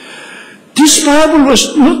Bible. This Bible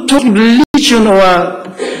was not talking religion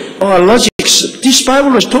or logics. This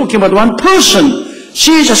Bible was talking about one person,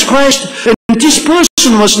 Jesus Christ. And this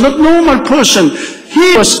person was not normal person.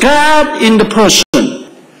 He was God in the person.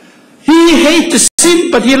 He hated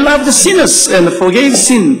sin, but he loved the sinners and forgave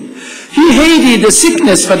sin. He hated the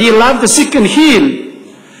sickness, but he loved the sick and healed.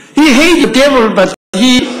 He hated the devil, but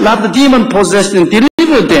he loved the demon-possessed and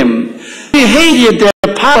delivered them. He hated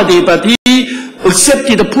their poverty, but he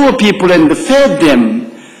accepted the poor people and fed them.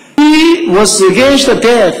 He was against the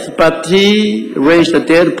death, but he raised a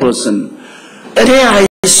dead person. And there I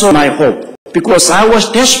saw my hope, because I was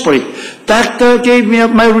desperate. Doctor gave me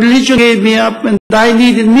up, my religion gave me up, and I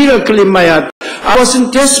needed miracle in my heart. I was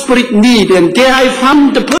in desperate need, and there I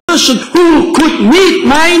found the person who could meet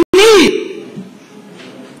my need.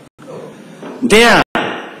 There,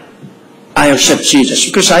 I accept Jesus,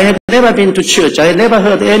 because I had never been to church. I had never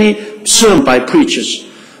heard any sermon by preachers,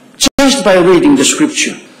 just by reading the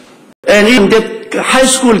scripture. And in that high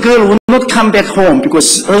school girl would not come back home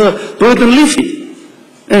because her burden lifted.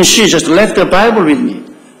 And she just left the Bible with me.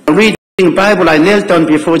 Reading the Bible, I knelt down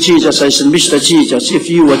before Jesus. I said, Mr. Jesus, if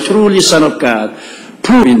you are truly Son of God,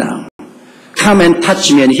 prove me now. Come and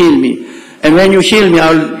touch me and heal me. And when you heal me,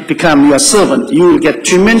 I'll become your servant. You will get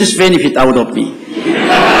tremendous benefit out of me.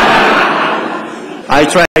 I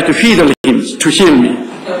tried to wheedle him to heal me.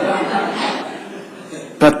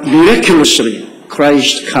 But miraculously,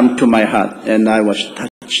 Christ came to my heart and I was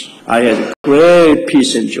touched. I had great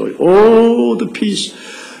peace and joy. Oh, the peace.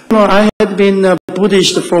 You know, I had been a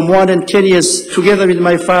Buddhist for more than 10 years together with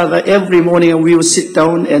my father. Every morning we would sit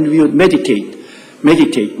down and we would meditate.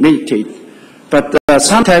 But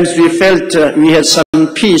sometimes we felt we had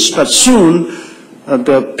some peace, but soon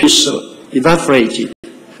the peace evaporated.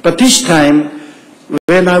 But this time,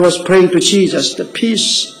 when I was praying to Jesus, the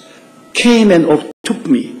peace came and overtook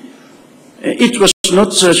me. It was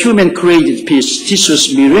not a human-created peace. This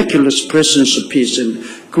was miraculous presence of peace, and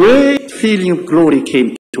great feeling of glory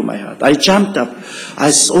came to my heart. I jumped up.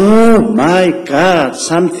 I said, oh my God,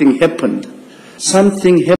 something happened.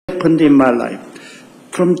 Something happened in my life.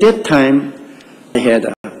 From that time, I had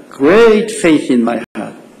a great faith in my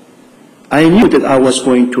heart. I knew that I was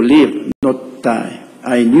going to live, not die.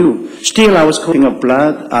 I knew. Still, I was coughing up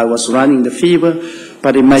blood. I was running the fever.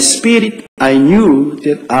 But in my spirit, I knew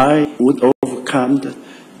that I would overcome the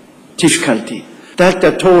difficulty.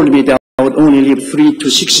 Doctor told me that I would only live 3 to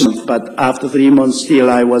 6 months. But after 3 months, still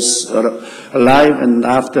I was alive. And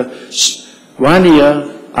after 1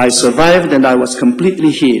 year, I survived and I was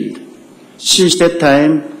completely healed. Since that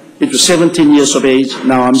time, it was 17 years of age.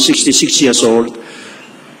 Now I'm 66 years old.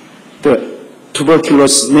 The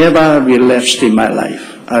tuberculosis never relapsed in my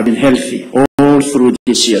life. I've been healthy all through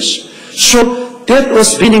these years. So that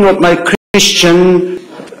was the beginning of my Christian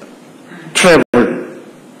travel.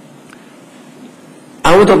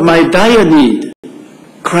 Out of my dire need,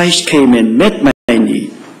 Christ came and met my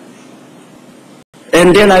need.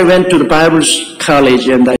 And then I went to the Bible college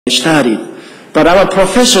and I studied. But our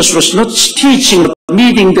professors was not teaching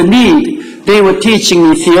meeting the need. They were teaching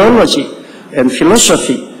me theology and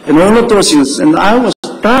philosophy and all of those things. And I was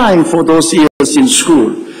dying for those years in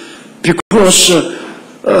school. Because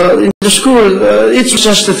in the school, it was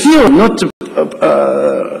just a theory, not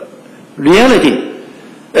reality.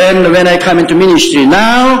 And when I come into ministry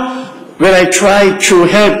now, when I try to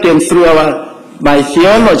help them through my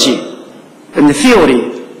theology and the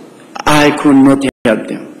theory, I could not help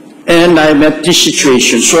them. And I met this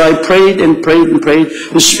situation. So I prayed and prayed and prayed.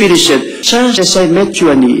 The Spirit said, just as I met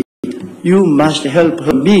your need, you must help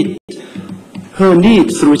her meet her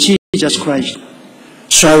need through Jesus Christ.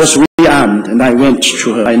 So I was rearmed and I went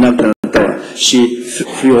to her. I knocked on the door. She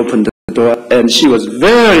opened the door and she was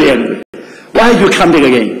very angry. Why do you come back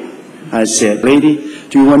again? I said, lady,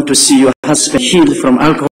 do you want to see your husband healed from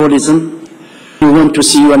alcoholism? Do you want to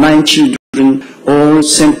see your 9 children all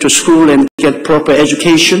sent to school and get proper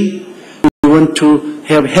education? Do you want to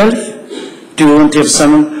have health? Do you want to have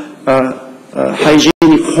some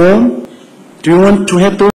hygienic home? Do you want to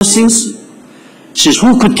have those things? She says,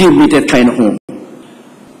 who could give me that kind of home?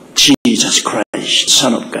 Jesus Christ,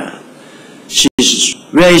 Son of God. She says,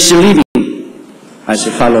 where is he living? I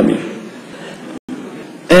said, follow me.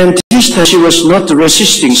 And this time she was not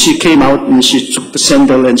resisting. She came out and she took the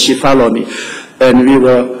sandal and she followed me. And we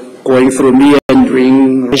were going through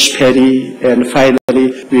meandering, rice paddy, and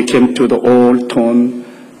finally we came to the old torn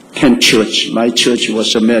tent church. My church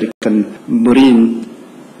was American Marine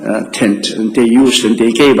tent, and they used and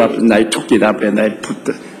they gave up, and I took it up and I put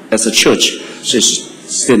it as a church. So it's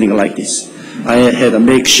standing like this. I had a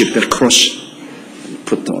makeshift cross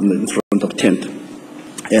put on in front of the tent,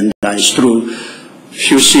 and I threw a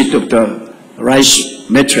few sheets of the rice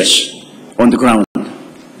mattress on the ground.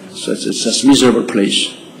 So it's just a miserable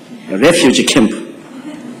place, a refugee camp.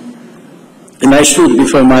 And I stood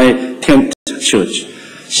before my tent church.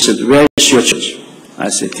 She said, where is your church? I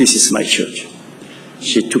said, this is my church.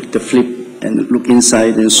 She took the flip and looked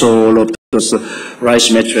inside and saw all of those rice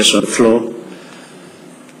mattress on the floor.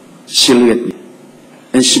 She looked at me.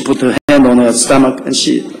 And she put her hand on her stomach and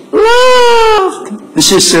she laughed. And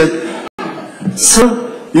she said,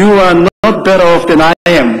 sir, you are not better off than I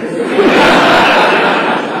am.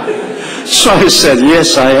 So I said,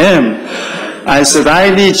 yes, I am. I said,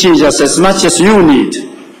 I need Jesus as much as you need.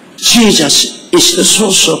 Jesus is the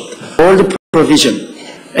source of all the provision.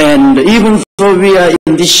 And even though we are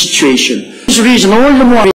in this situation, this reason all the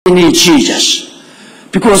more we need Jesus.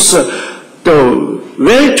 Because the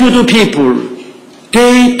well-to-do people,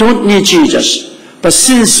 they don't need Jesus. But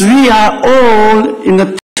since we are all in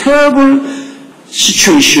a terrible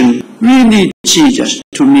situation, We need Jesus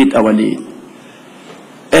to meet our need.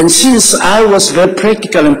 And since I was very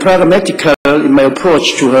practical and pragmatical in my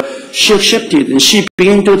approach to her, she accepted and she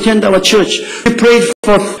began to attend our church. We prayed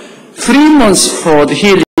for 3 months for the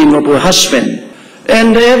healing of her husband.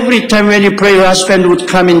 And every time when you pray, her husband would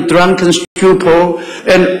come in drunken stupor.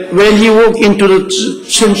 And when he walked into the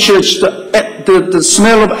same church, the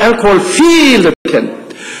smell of alcohol filled the tent.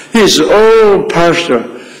 He said, "Oh, Pastor,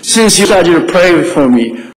 since you started to pray for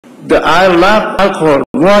me, I love alcohol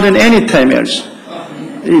more than any time else.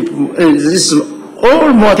 It is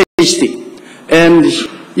all more tasty." And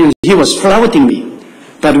he was flouting me.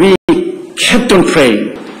 But we kept on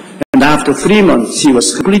praying. And after 3 months, he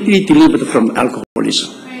was completely delivered from alcoholism.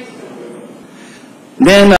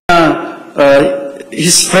 Then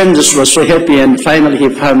his friends were so happy, and finally he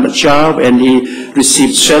found a job, and he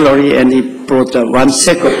received salary, and he brought 1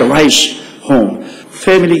 sack of the rice home.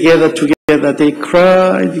 Family gathered together, they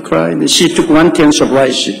cried. She took 1/10 of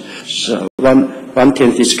rice, so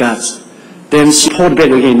 1/10 is God's. Then she poured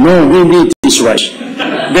back again, "No, we need this rice."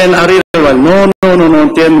 Then I realized, no.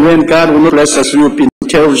 Then when God will not bless us, we will be in a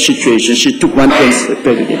terrible situation. She took 1/10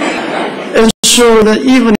 back again. And so in the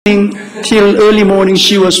evening till early morning,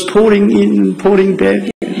 she was pouring back.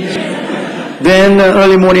 Then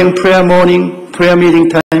early morning prayer meeting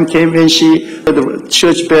time came, and the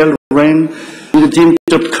church bell rang. With the dint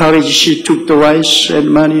of courage, she took the rice and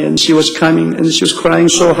money, and she was coming, and she was crying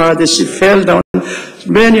so hard that she fell down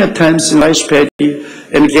many a times in rice paddy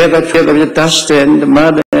and gathered together with dust and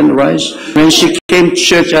mud and rice. When she came to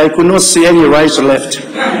church, I could not see any rice left.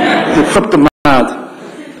 They dropped the mud,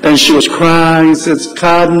 and she was crying. Says,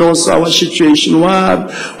 "God knows our situation.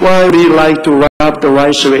 Why would He like to rob the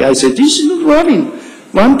rice away?" I said, "This is not robbing.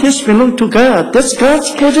 1/10 belongs to God. That's God's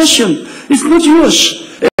possession. It's not yours.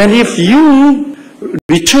 And if you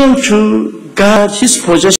return to God, His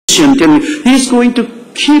possession, then He's going to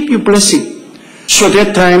keep you blessing." So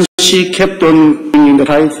that time she kept on bringing the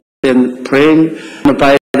tithe and praying.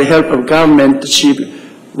 By the help of government, she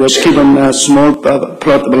was given a small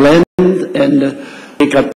plot of land, and they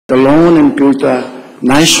got the loan and built a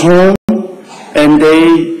nice home, and they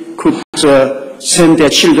could send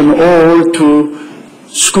their children all to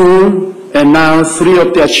school, and now 3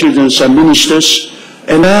 of their children are ministers.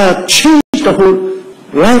 And that changed the whole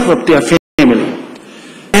life of their family.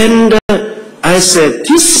 And I said,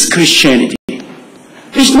 this is Christianity.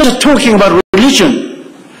 It's not talking about religion.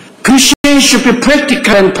 Christianity should be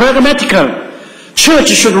practical and pragmatical. Church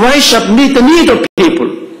should rise up, meet the need of people.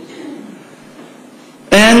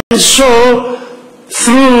 And so,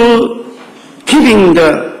 through giving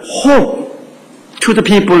the hope to the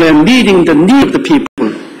people and meeting the need of the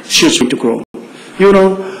people, church going to grow. You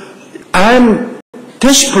know, I'm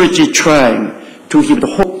desperately trying to give the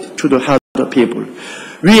hope to the heart of people.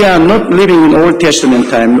 We are not living in Old Testament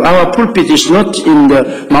time. Our pulpit is not in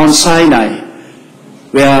the Mount Sinai,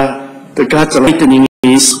 where the God's lightning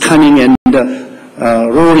is coming and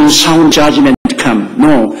roaring sound judgment come.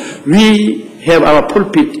 No, we have our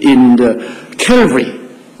pulpit in the Calvary,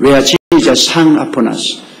 where Jesus hung upon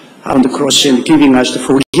us on the cross and giving us the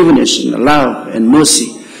forgiveness and the love and mercy.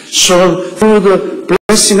 So through the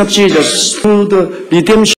blessing of Jesus, through the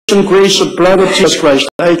redemption grace of blood of Jesus Christ,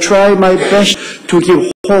 I try my best to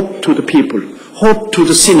give hope to the people, hope to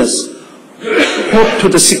the sinners, hope to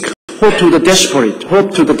the sick, hope to the desperate,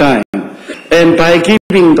 hope to the dying. And by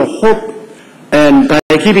giving the hope and by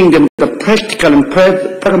giving them the practical and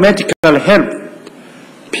pragmatical help,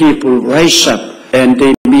 people rise up and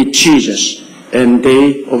they meet Jesus and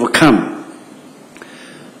they overcome.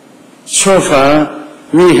 So far,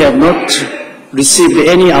 we have not received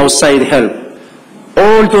any outside help.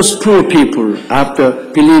 All those poor people, after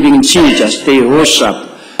believing in Jesus, they rose up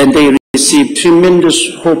and they received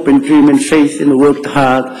tremendous hope and dream and faith and worked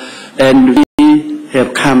hard, and we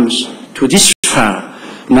have come to this far.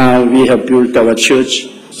 Now we have built our church,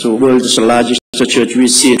 the world's largest church. We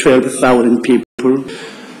see 12,000 people,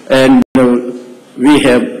 and we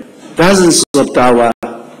have dozens of our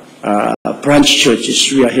branch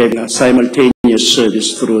churches. We are having a simultaneous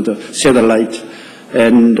service through the satellite,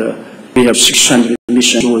 and we have 600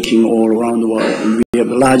 missions working all around the world. And we have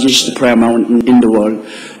the largest prayer mountain in the world,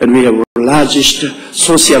 and we have the largest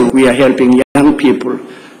social. We are helping young people,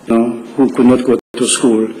 who could not go to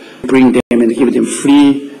school, bring them and give them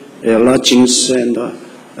free lodgings and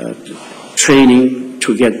training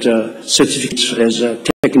to get certificates as a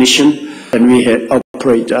technician. And we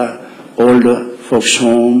operate all the folks'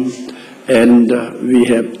 home, and we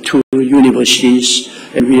have 2 universities,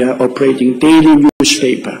 and we are operating daily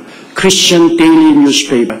newspaper, Christian daily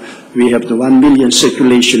newspaper, We have the 1 million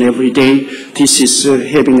circulation every day. This is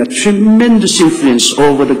having a tremendous influence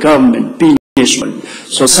over the government, business,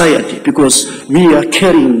 society, because we are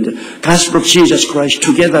carrying the gospel of Jesus Christ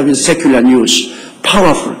together with secular news.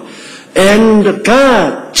 Powerful. And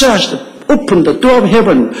God just opened the door of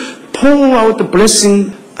heaven, pour out the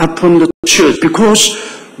blessing upon the church, because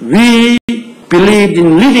we believed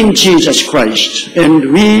in living Jesus Christ,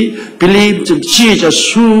 and we believed in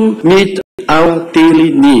Jesus who met our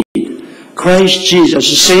daily need. Christ Jesus,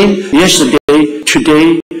 the same yesterday,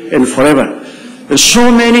 today, and forever. And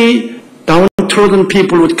so many downtrodden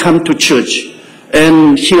people would come to church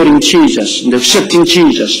and hearing Jesus and accepting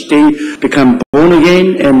Jesus. They become born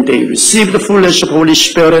again and they receive the fullness of the Holy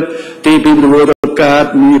Spirit. They believe the Word of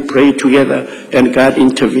God, and we pray together, and God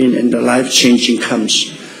intervenes, and the life-changing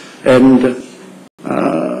comes. And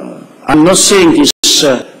I'm not saying this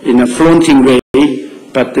in a flaunting way,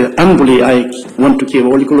 but humbly I want to give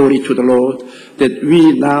all glory to the Lord that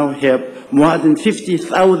we now have more than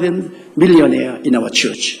 50,000 millionaires in our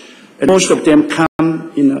church. And most of them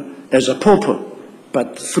come as a pauper,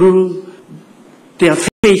 but through their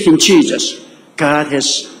faith in Jesus, God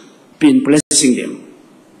has been blessing them.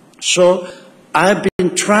 So I've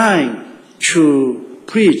been trying to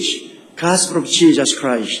preach gospel of Jesus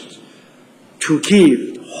Christ, to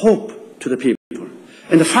give hope to the people.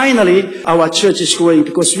 And finally, our church is growing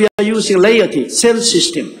because we are using laity, cell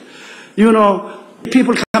system. You know,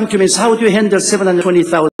 people come to me and say, how do you handle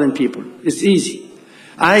 720,000 people? It's easy.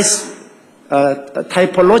 I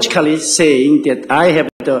typologically saying that I have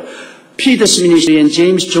the Peter's ministry and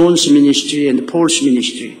James Jones' ministry and Paul's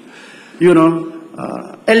ministry. You know,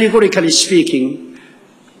 allegorically speaking,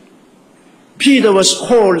 Peter was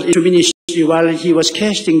called into ministry while he was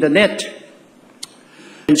casting the net.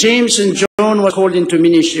 And James and John were called into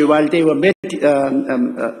ministry while they were mending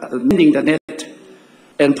the net.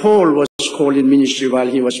 And Paul was called in ministry while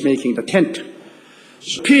he was making the tent.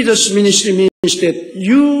 So Peter's ministry means that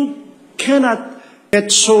you cannot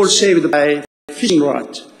get soul saved by fishing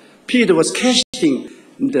rod. Peter was casting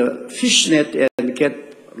the fish net and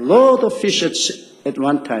get a lot of fish at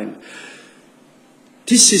one time.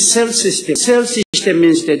 This is cell system. Cell system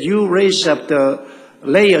means that you raise up the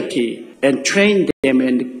laity and train them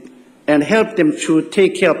and help them to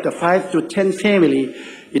take care of the 5 to 10 family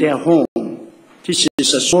in their home. This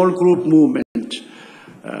is a small group movement.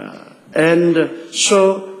 And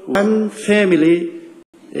so one family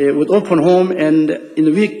would open home, and in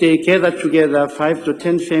the week they gather together, 5 to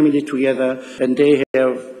 10 family together, and they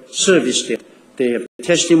have service there. They have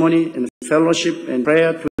testimony and fellowship and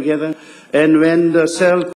prayer together. And when the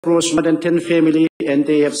cell grows more than 10 family, and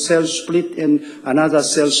they have cell split and another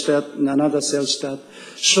cell start and another cell start.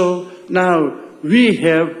 So now we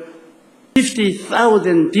have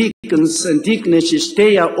 50,000 deacons and deaconesses.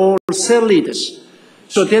 They are all cell leaders.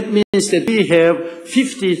 So that means that we have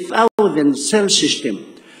 50,000 cell system.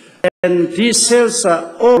 And these cells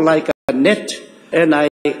are all like a net. And I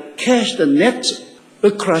cast the net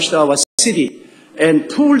across our city and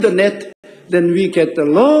pull the net, then we get a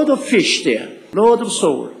lot of fish there, a lot of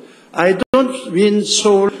soul. I don't win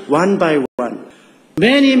soul one by one.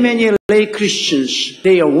 Many lay Christians,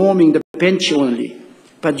 they are warming the bench only.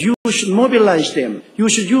 But you should mobilize them. You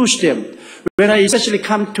should use them. When I especially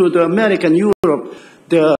come to the American Europe,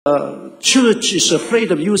 the church is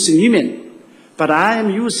afraid of using women. But I am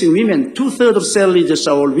using women. 2/3 of cell leaders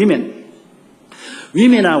are all women.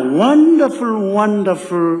 Women are wonderful,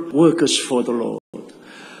 wonderful workers for the Lord.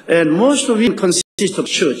 And most of it consists of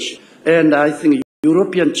church. And I think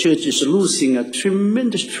European church is losing a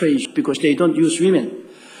tremendous trade because they don't use women.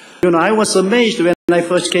 You know, I was amazed when I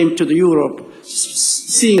first came to Europe,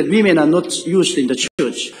 seeing that women are not used in the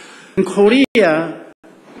church. In Korea,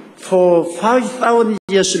 for 5,000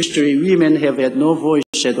 years of history, women have had no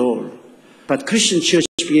voice at all. But Christian church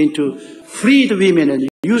began to free the women and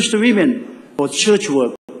use the women for church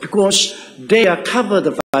work because they are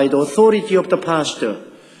covered by the authority of the pastor.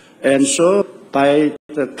 And so by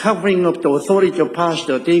the covering of the authority of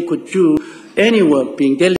pastor, they could do any work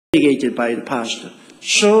being delegated by the pastor.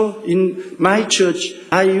 So in my church,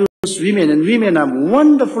 I use women, and women are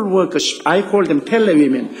wonderful workers. I call them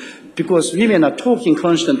tele-women because women are talking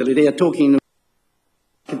constantly. They are talking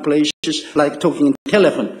in places like talking in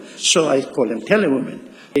telephone. So I call them tele-women.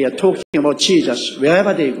 They are talking about Jesus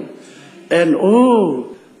wherever they go. And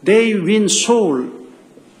oh, they win soul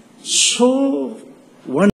so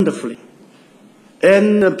wonderfully.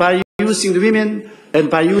 And by using the women and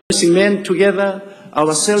by using men together,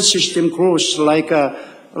 our cell system grows like a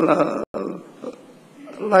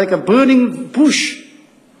burning bush.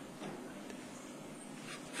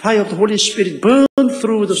 fire of the Holy Spirit burn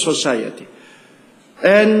through the society.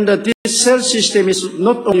 And this cell system is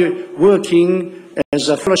not only working as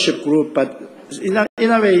a fellowship group, but in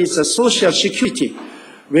a way it's a social security.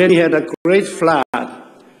 When we had a great flood,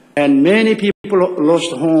 and many people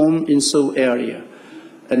lost home in Seoul area,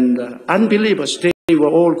 and unbelievers, they were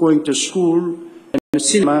all going to school and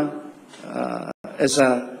cinema as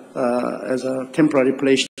a temporary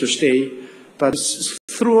place to stay. But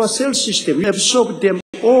through a cell system, we absorbed them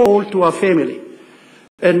all to our family.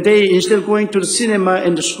 And they, instead of going to the cinema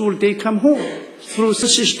and the school, they come home through the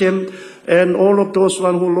system. And all of those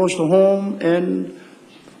one who lost home and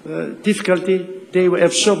difficulty, they were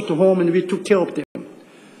absorbed to home, and we took care of them.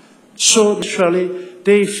 So naturally,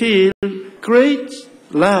 they feel great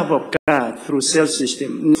love of God through cell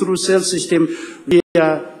system. Through cell system, we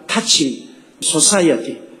are touching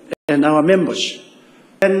society and our members.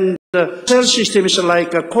 And the cell system is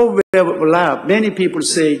like a cobweb of love. Many people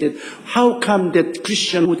say that, how come that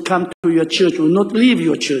Christian would come to your church, will not leave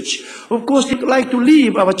your church? Of course, they would like to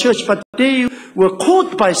leave our church, but they were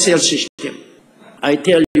caught by cell system. I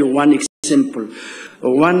tell you one example.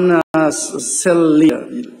 One cell leader,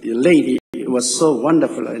 lady, was so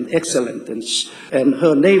wonderful and excellent, and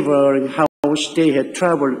her neighboring house, they had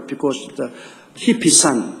trouble because of the hippie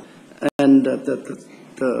son, and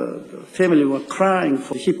the family were crying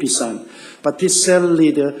for the hippie son. But this cell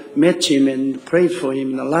leader met him and prayed for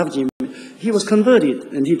him and loved him. He was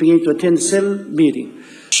converted, and he began to attend cell meeting.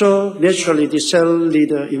 So naturally, the cell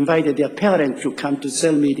leader invited their parents to come to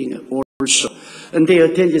cell meeting also. And they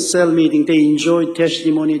attended cell meeting. They enjoyed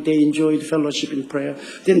testimony. They enjoyed fellowship and prayer.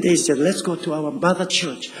 Then they said, let's go to our mother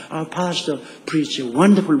church. Our pastor preached a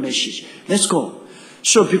wonderful message. Let's go.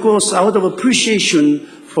 So because out of appreciation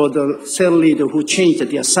for the cell leader who changed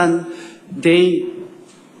their son, they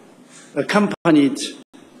accompanied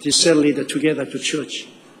the cell leader together to church.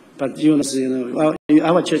 But you know,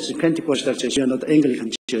 our church is Pentecostal church. We are not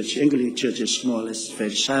Anglican church. Anglican church is more or less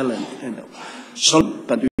very silent and solemn,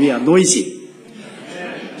 but we are noisy.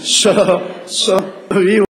 So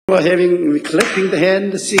we were clapping the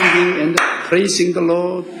hands, singing and praising the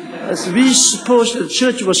Lord. As we suppose the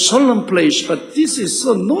church was a solemn place, but this is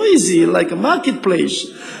so noisy, like a marketplace.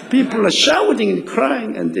 People are shouting and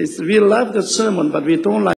crying, and we love the sermon, but we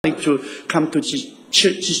don't like to come to this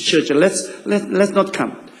church. Let's not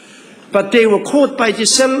come. But they were called by the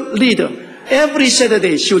cell leader. Every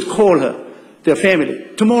Saturday, she would call their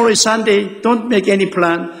family. Tomorrow is Sunday. Don't make any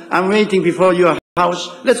plan. I'm waiting before your house.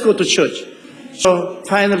 Let's go to church. So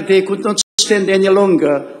finally, they could not stand any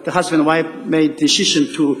longer. The husband and wife made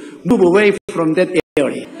decision to move away from that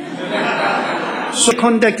area. So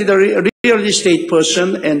contacted a real estate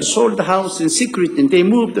person and sold the house in secret, and they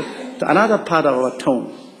moved to another part of our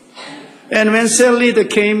town. And when cell leader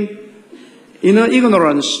came, in her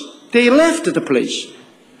ignorance, they left the place.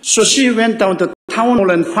 So she went down to town hall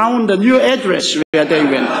and found a new address where they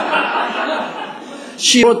went.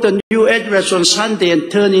 She wrote the new address on Sunday and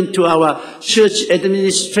turned into our church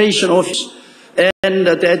administration office. And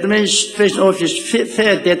the administration office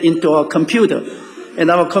fed that into our computer. And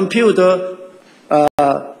our computer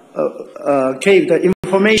gave the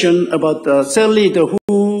information about the cell leader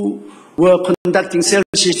who were conducting cell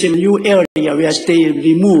system in a new area where they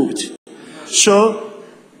removed. So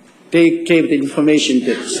they gave the information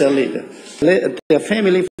to the cell leader. The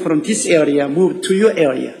family from this area moved to your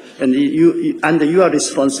area, and under your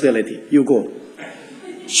responsibility, you go.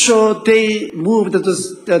 So they moved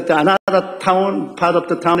to another town, part of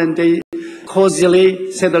the town, and they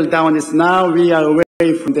cozily settled down. It's now we are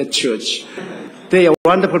away from that church. They are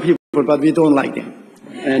wonderful people, but we don't like them.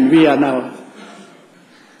 And we are now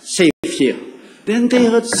safe here. Then they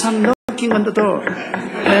heard some knocking on the door.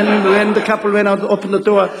 And when the couple went out to open the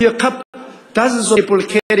door, here dozens of people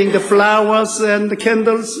carrying the flowers and the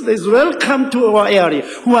candles. They said, welcome to our area.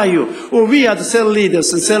 Who are you? Oh, we are the cell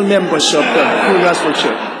leaders and cell members of the Full Gospel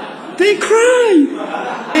Church. They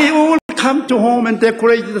cry. They all come to home and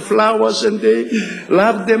decorated the flowers, and they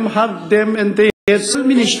loved them, hugged them, and they had cell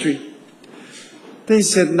ministry. They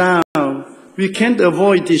said, now, we can't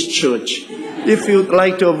avoid this church. If you'd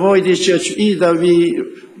like to avoid this church, either we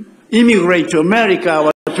immigrate to America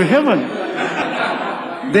or to heaven.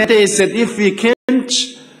 Then they said, if we can't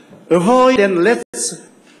avoid, then let's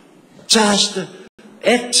just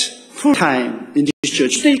act full-time in this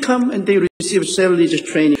church. They come and they receive cell leader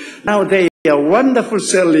training. Now they are wonderful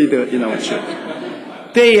cell leader in our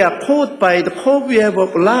church. They are caught by the cobweb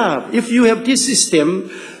of love. If you have this system,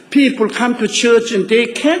 people come to church and they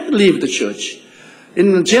can't leave the church.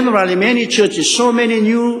 In generally many churches, so many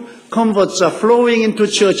new converts are flowing into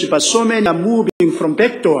church, but so many are moving from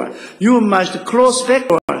back door. You must close back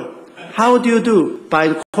door. How do you do? By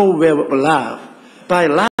the core web of love. By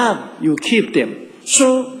love, you keep them.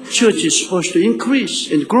 So church is supposed to increase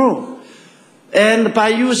and grow. And by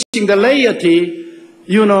using the laity,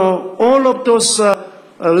 you know, all of those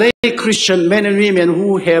lay Christian men and women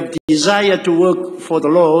who have desire to work for the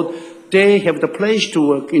Lord, they have the place to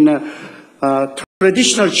work. In a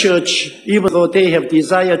traditional church, even though they have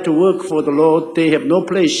desire to work for the Lord, they have no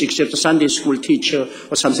place except a Sunday school teacher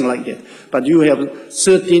or something like that. But you have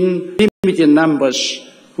certain limited numbers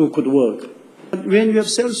who could work. But when you have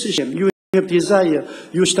self-system, you have desire,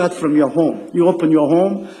 you start from your home. You open your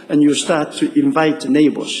home and you start to invite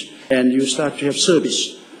neighbors and you start to have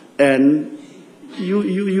service. And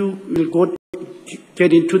you will go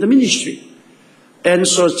get into the ministry. And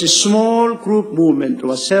so the small group movement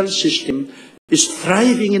or cell system is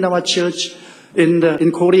thriving in our church, in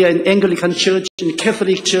Korea, in Anglican church, in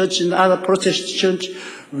Catholic church, in other Protestant church.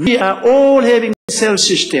 We are all having cell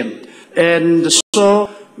system. And so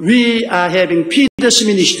we are having Peter's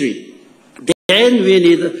ministry. Then we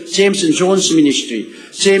need James and John's ministry.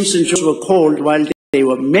 James and John were called while they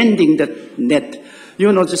were mending that net.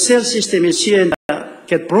 You know, the cell system is here and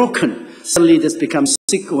get broken. Cell leaders become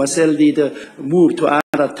sick, or cell leader move to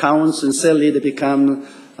other towns, and cell leader become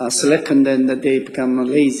slackened, and they become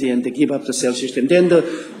lazy, and they give up the cell system. Then the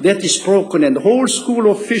net is broken, and the whole school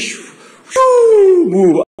of fish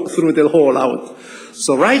move through the hole out.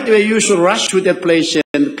 So right away you should rush to that place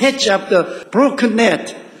and patch up the broken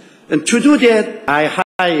net. And to do that, I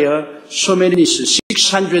hire so many ministers,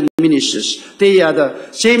 600 ministers. They are the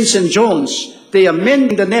James and Jones. They are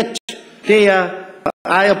mending the net.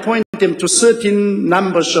 I appoint them to certain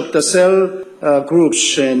numbers of the cell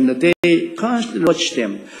groups, and they constantly watch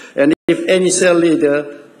them. And if any cell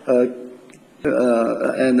leader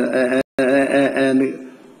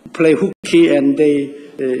and play hooky and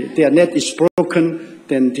their net is broken,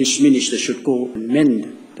 then this minister should go and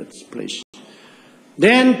mend that place.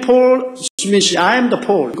 Then Paul means I am the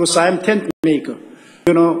Paul, because I am tent maker.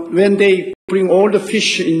 You know, when they bring all the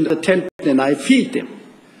fish in the tent, then I feed them.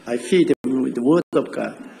 I feed them with the word of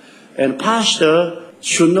God. And pastor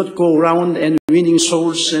should not go around and winning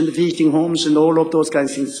souls and visiting homes and all of those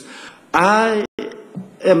kinds of things. I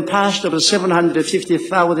am pastor of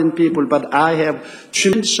 750,000 people, but I have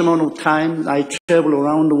tremendous amount of time. I travel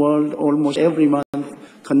around the world almost every month,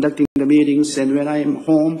 conducting the meetings, and when I am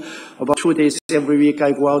home, about 2 days every week,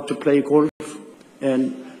 I go out to play golf.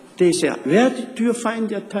 And they say, where do you find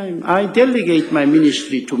that time? I delegate my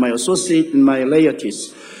ministry to my associate and my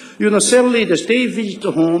laities. You know, cell leaders, they visit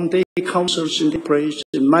the home, they counsel and they pray.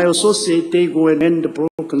 And my associate, they go and mend the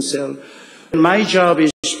broken cell. And my job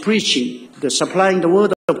is preaching, supplying the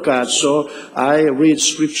word of God. So I read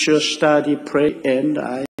scripture, study, pray, and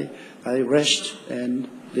I rest, and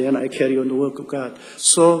then I carry on the work of God.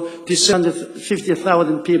 So these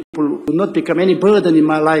 150,000 people will not become any burden in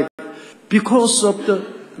my life because of the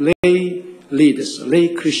lay leaders, lay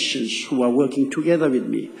Christians who are working together with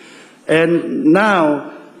me. And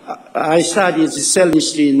now I started the cell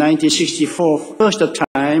ministry in 1964, first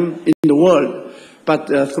time in the world. But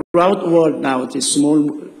throughout the world now, the small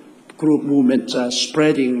group movements are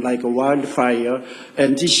spreading like a wildfire.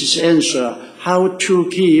 And this is answer how to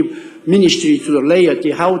give ministry to the laity,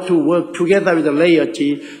 how to work together with the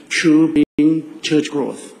laity to bring church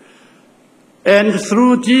growth. And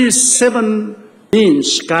through these 7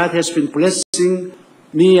 means, God has been blessing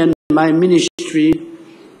me and my ministry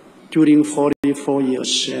during 44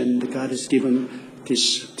 years. And God has given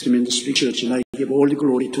this tremendous big church, and I give all the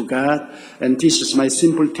glory to God. And this is my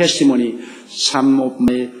simple testimony. Some of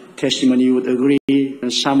my testimony you would agree,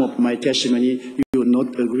 and some of my testimony you would not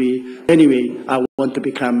agree. Anyway, I want to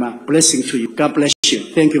become a blessing to you. God bless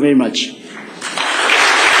you. Thank you very much.